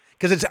not.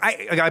 Because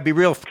I got to be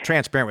real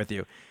transparent with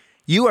you.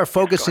 You are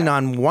focusing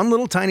on one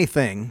little tiny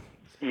thing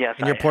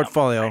in your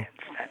portfolio,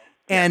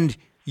 and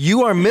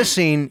you are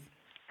missing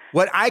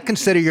what I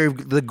consider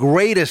the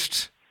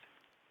greatest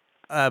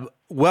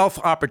wealth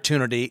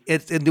opportunity.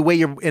 It's in the way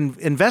your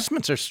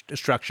investments are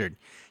structured.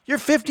 You're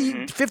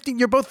 50,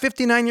 you're both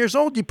 59 years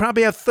old. You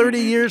probably have 30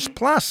 years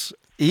plus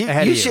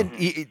ahead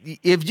of you.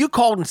 If you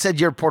called and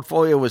said your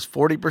portfolio was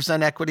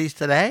 40% equities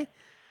today,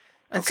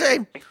 I'd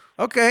say,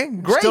 okay,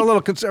 great. Still a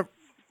little conservative.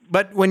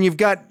 But when you've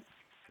got,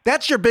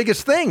 that's your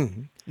biggest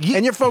thing.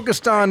 And you're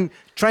focused on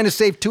trying to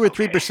save 2 or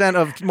 3%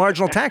 of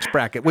marginal tax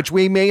bracket, which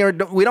we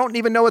don't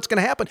even know what's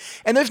going to happen.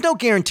 And there's no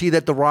guarantee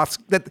that the Roths,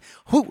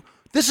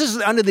 this is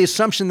under the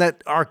assumption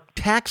that our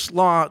tax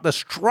law, the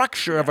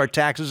structure of our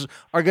taxes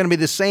are going to be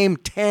the same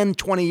 10,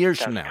 20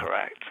 years from now. That's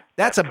correct.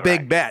 That's a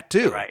big bet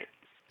too. Right.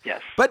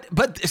 Yes. But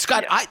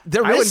Scott, yes.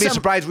 I wouldn't be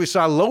surprised if we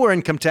saw lower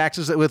income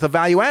taxes with a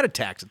value-added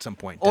tax at some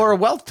point. Or a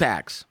wealth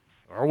tax.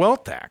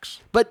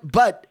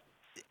 But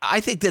I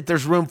think that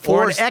there's room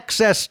for an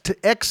excise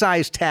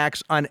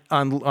tax on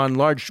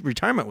large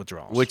retirement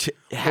withdrawals, which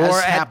has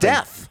or happened. at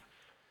death.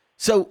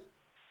 So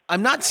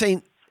I'm not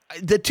saying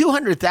the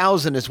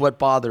 200,000 is what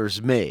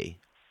bothers me.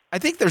 I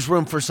think there's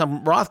room for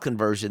some Roth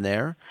conversion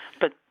there.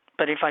 But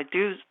if I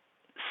do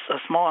a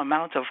small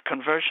amount of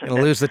conversion,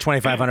 you'll lose the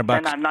 $2,500.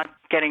 Then I'm not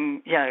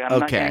getting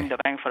not getting the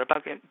bang for the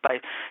buck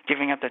by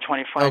giving up the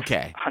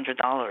 $2,500.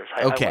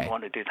 I wouldn't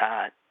want to do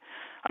that.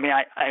 I mean,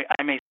 I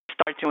may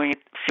start doing it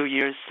a few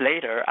years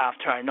later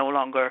after I no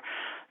longer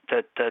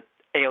the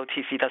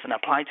AOTC doesn't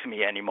apply to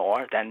me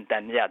anymore. Then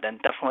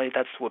definitely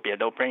that would be a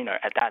no-brainer.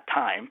 At that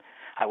time,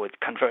 I would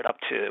convert up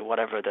to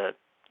whatever the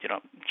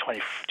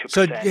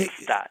 22% is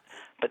that.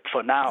 But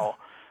for now,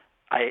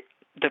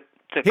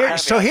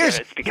 here's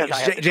because I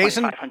have the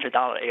 $2,500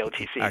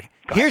 AOTC. Okay.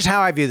 Here's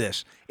how I view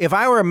this: if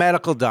I were a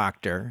medical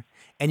doctor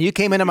and you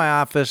came into my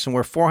office and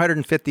were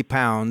 450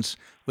 pounds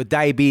with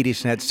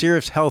diabetes and had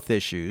serious health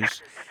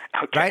issues,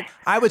 right?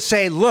 I would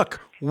say,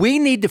 look, we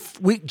need to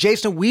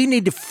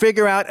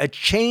figure out a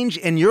change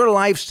in your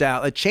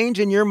lifestyle, a change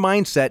in your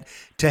mindset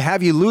to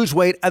have you lose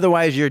weight.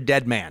 Otherwise, you're a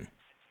dead man,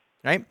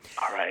 right?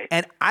 All right.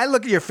 And I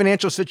look at your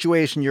financial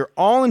situation. You're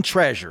all in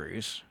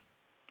treasuries.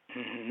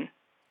 Mm-hmm.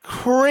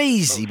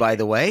 Crazy, by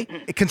the way.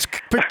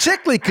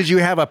 Particularly because you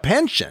have a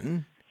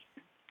pension.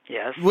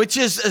 Yes. Which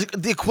is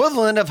the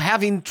equivalent of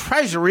having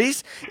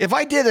treasuries. If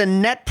I did a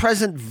net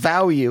present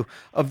value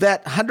of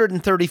that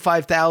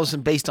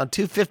 $135,000 based on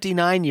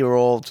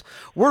 259-year-olds,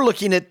 we're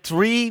looking at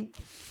 $3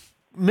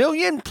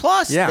 million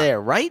plus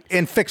there, right?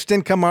 In fixed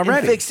income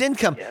already. In fixed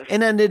income. Yes.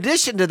 And in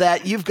addition to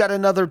that, you've got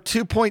another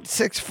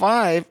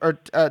 2.65 or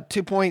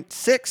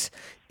 2.6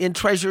 in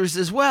treasuries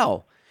as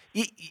well.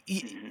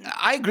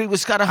 I agree with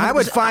Scott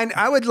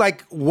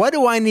 100%. What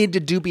do I need to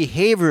do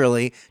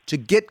behaviorally to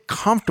get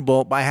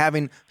comfortable by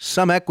having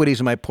some equities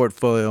in my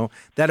portfolio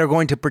that are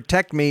going to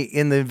protect me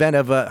in the event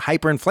of a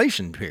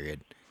hyperinflation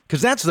period?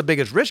 Because that's the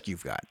biggest risk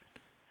you've got.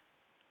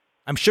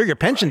 I'm sure your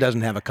pension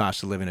doesn't have a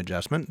cost of living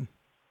adjustment.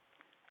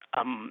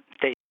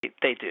 They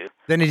do.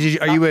 Then are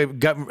you a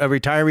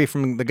retiree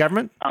from the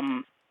government?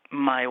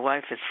 My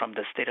wife is from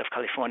the state of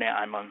California.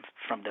 I'm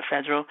from the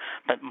federal,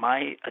 but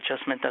my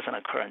adjustment doesn't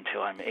occur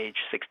until I'm age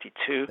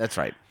 62. That's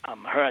right.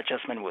 Her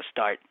adjustment will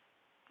start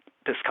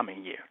this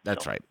coming year.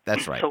 That's right.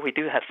 So we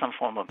do have some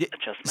form of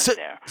adjustment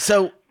there.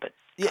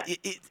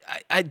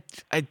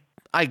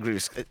 I agree.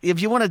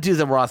 If you want to do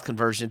the Roth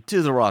conversion,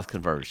 do the Roth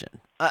conversion.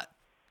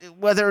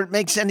 Whether it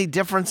makes any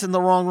difference in the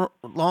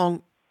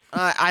long,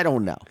 I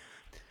don't know.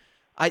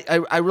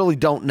 I really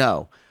don't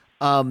know.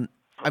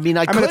 It's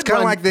kind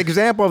of like the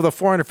example of the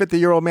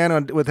 450-year-old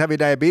man with heavy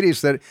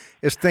diabetes that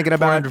is thinking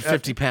about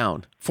 450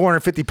 pound.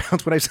 450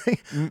 pounds, what I say?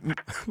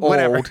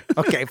 Whatever. Old.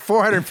 Okay,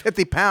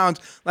 450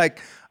 pounds.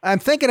 Like, I'm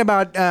thinking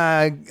about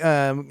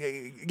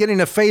getting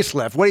a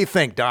facelift. What do you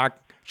think, Doc?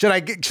 Should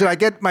I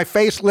get my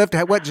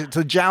facelift? What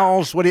the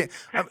jowls? What do you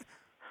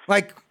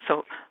like?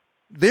 So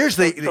there's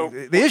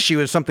the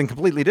issue is something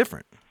completely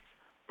different.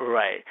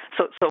 Right.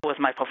 So with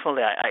my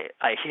portfolio,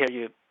 I hear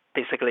you.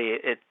 Basically,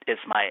 it is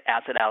my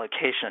asset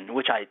allocation,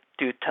 which I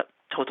do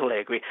totally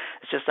agree.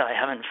 It's just that I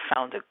haven't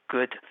found a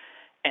good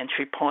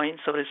entry point,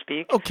 so to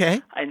speak.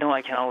 Okay. I know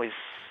I can always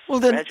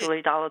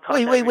gradually dollar cost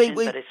wait.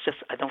 but it's just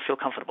I don't feel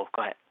comfortable.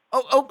 Go ahead.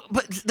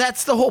 But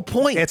that's the whole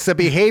point. It's the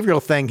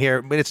behavioral thing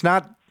here, but it's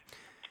not.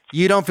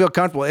 You don't feel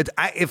comfortable. You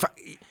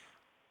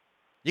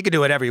can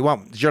do whatever you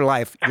want. It's your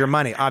life, your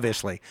money,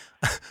 obviously.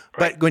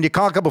 But when you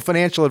call a couple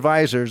financial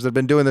advisors that have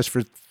been doing this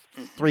for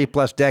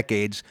 3+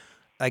 decades.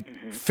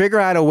 Figure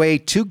out a way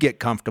to get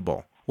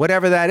comfortable,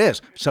 whatever that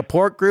is.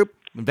 Support group,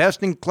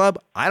 investing club,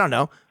 I don't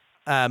know.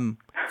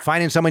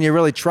 Finding someone you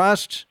really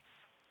trust.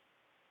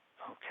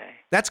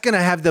 That's going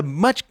to have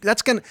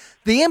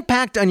the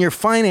impact on your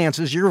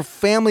finances, your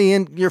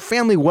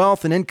family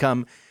wealth and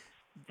income.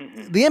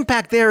 The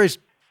impact there is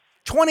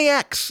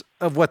 20x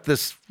of what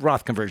this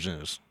Roth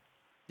conversion is.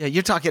 Yeah,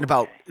 you're talking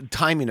about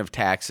timing of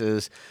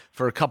taxes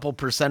for a couple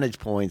percentage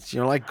points.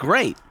 You're like,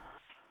 great.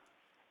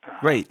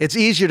 It's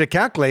easier to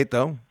calculate,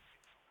 though.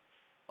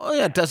 Oh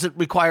yeah, it doesn't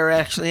require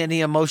actually any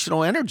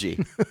emotional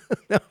energy.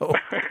 No,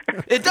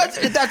 it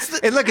does.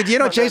 And look,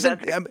 Jason,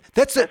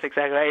 that's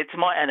exactly right. It's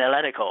more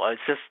analytical.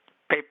 It's just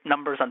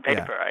numbers on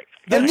paper, right?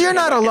 And you're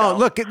not alone.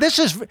 Look, this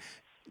is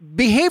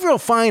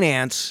behavioral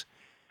finance.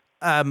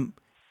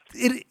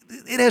 It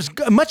has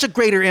a much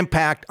greater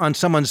impact on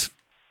someone's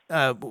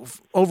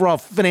overall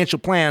financial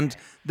plans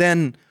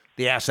than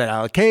the asset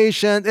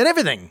allocation and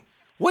everything.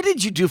 What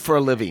did you do for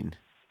a living?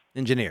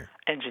 Engineer.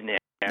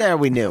 There,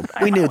 we knew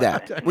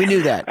that. We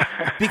knew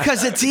that.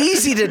 Because it's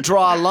easy to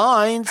draw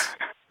lines.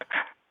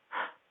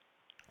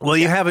 Well,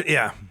 you have it,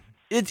 yeah.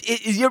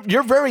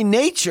 Your very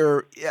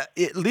nature,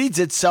 it leads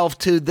itself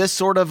to this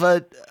sort of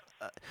a,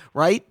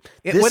 right?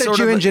 What did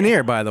you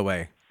engineer, by the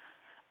way?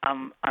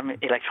 I'm an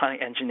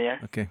electronic engineer.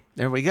 Okay.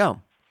 There we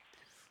go.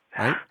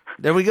 Right?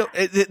 There we go.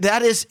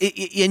 That is,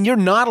 and you're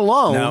not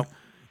alone. No.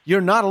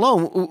 You're not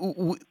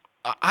alone.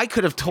 I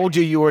could have told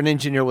you were an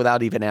engineer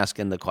without even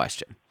asking the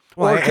question.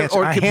 Well,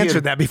 I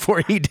answered that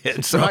before he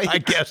did, so right? I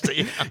guessed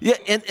it. Yeah,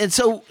 and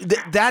so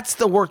that's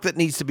the work that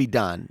needs to be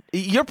done.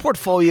 Your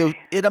portfolio,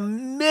 at a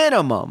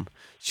minimum,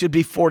 should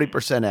be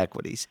 40%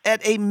 equities.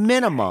 At a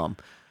minimum.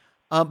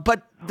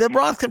 But the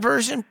Roth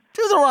conversion,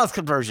 do the Roth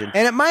conversion.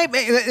 And it might,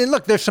 and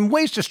look, there's some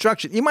ways to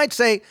structure it. You might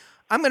say,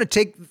 I'm going to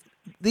take,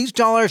 these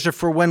dollars are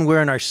for when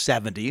we're in our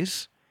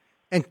 70s,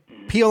 and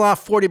peel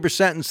off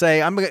 40% and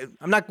say, I'm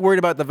not worried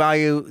about the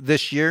value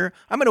this year.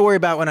 I'm going to worry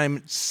about when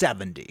I'm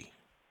 70.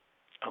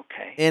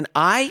 Okay. And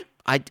I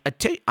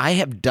tell you, I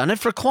have done it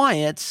for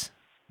clients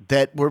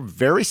that were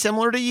very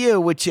similar to you,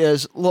 which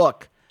is,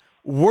 look,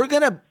 we're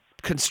going to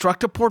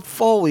construct a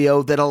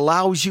portfolio that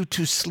allows you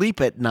to sleep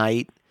at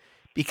night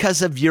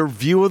because of your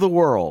view of the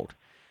world.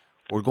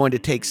 We're going to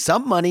take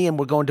some money and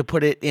we're going to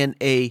put it in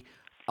a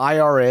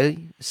IRA,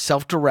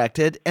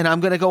 self-directed, and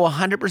I'm going to go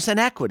 100%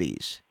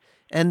 equities.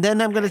 And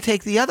then I'm going to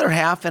take the other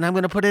half and I'm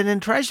going to put it in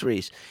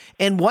treasuries.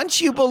 And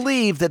once you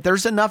believe that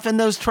there's enough in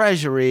those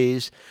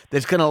treasuries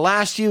that's going to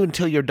last you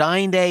until your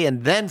dying day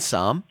and then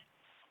some,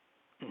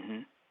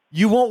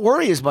 you won't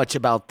worry as much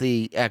about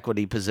the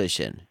equity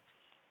position.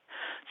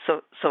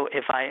 So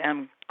if I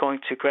am going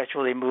to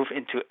gradually move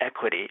into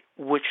equity,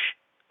 which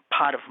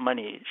pot of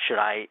money should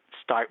I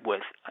start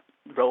with?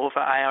 Roth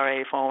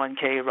IRA,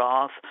 401k,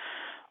 Roth,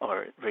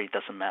 or it really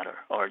doesn't matter,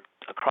 or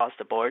across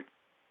the board?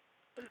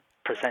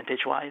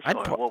 Percentage-wise,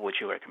 or what would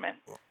you recommend?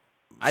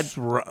 I'd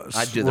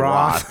do the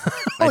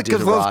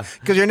Roth.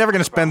 Because you're never going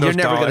to spend those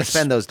dollars. You're never going to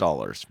spend those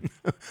dollars.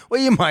 Well,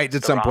 you might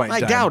at some point in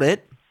time. I doubt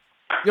it.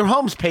 Your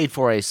home's paid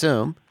for, I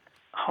assume.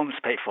 Home's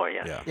paid for,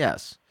 yes. Yeah.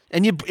 Yes.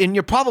 And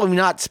you're probably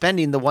not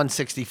spending the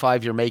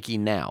 $165 you're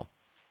making now.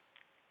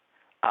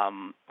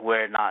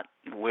 We're not.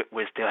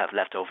 We still have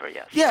leftover,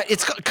 yes. Yeah,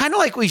 it's kind of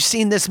like we've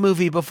seen this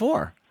movie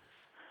before.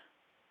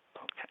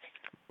 Okay.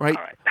 Right?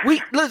 All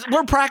right.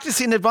 We're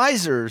practicing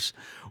advisors.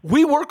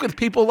 We work with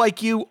people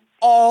like you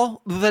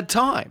all the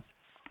time,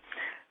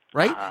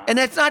 right? And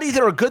that's not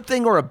either a good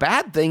thing or a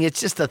bad thing.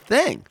 It's just a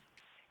thing,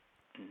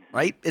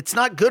 right? It's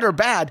not good or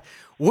bad.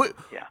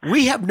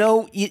 We have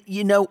no,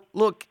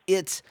 look,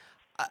 it's,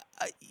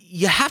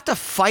 you have to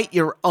fight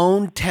your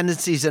own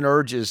tendencies and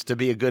urges to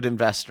be a good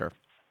investor.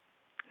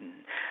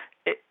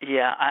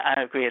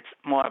 I agree. It's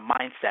more a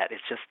mindset.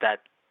 It's just that,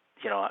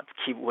 I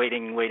keep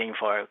waiting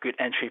for a good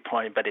entry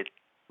point, but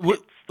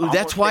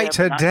that's why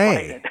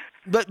today.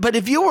 But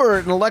if you were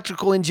an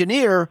electrical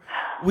engineer,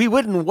 we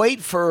wouldn't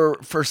wait for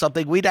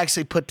something. We'd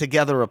actually put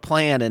together a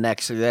plan and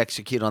actually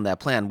execute on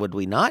that plan, would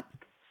we not?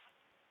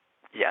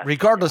 Yes.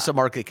 Regardless of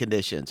market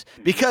conditions.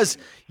 Because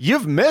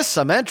you've missed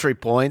some entry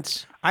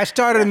points. I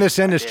started in this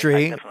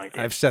industry. I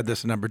I've said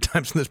this a number of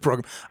times in this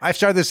program. I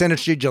started this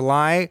industry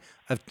July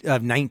of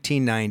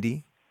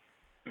 1990.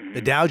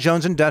 The Dow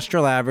Jones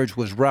Industrial Average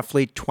was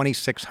roughly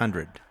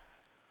 2,600.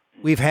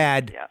 We've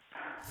had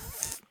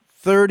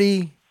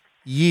 30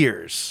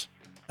 years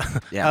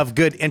of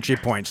good entry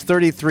points.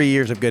 33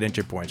 years of good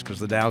entry points because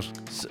the Dow's.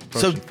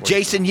 So,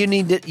 Jason,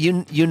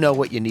 you know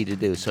what you need to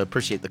do. So, I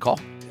appreciate the call.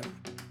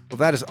 Well,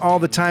 that is all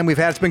the time we've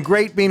had. It's been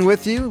great being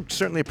with you.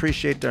 Certainly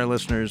appreciate our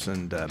listeners.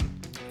 And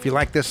if you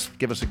like this,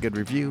 give us a good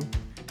review.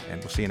 And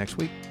we'll see you next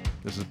week.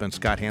 This has been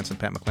Scott Hansen,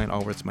 Pat McClain,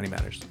 Allworth's Money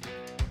Matters.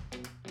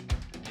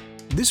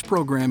 This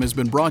program has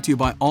been brought to you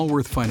by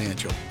Allworth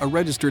Financial, a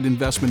registered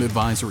investment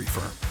advisory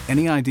firm.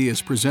 Any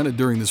ideas presented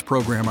during this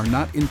program are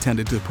not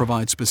intended to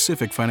provide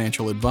specific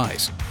financial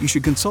advice. You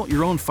should consult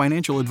your own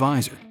financial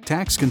advisor,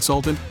 tax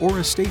consultant, or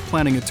estate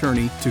planning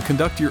attorney to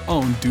conduct your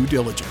own due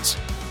diligence.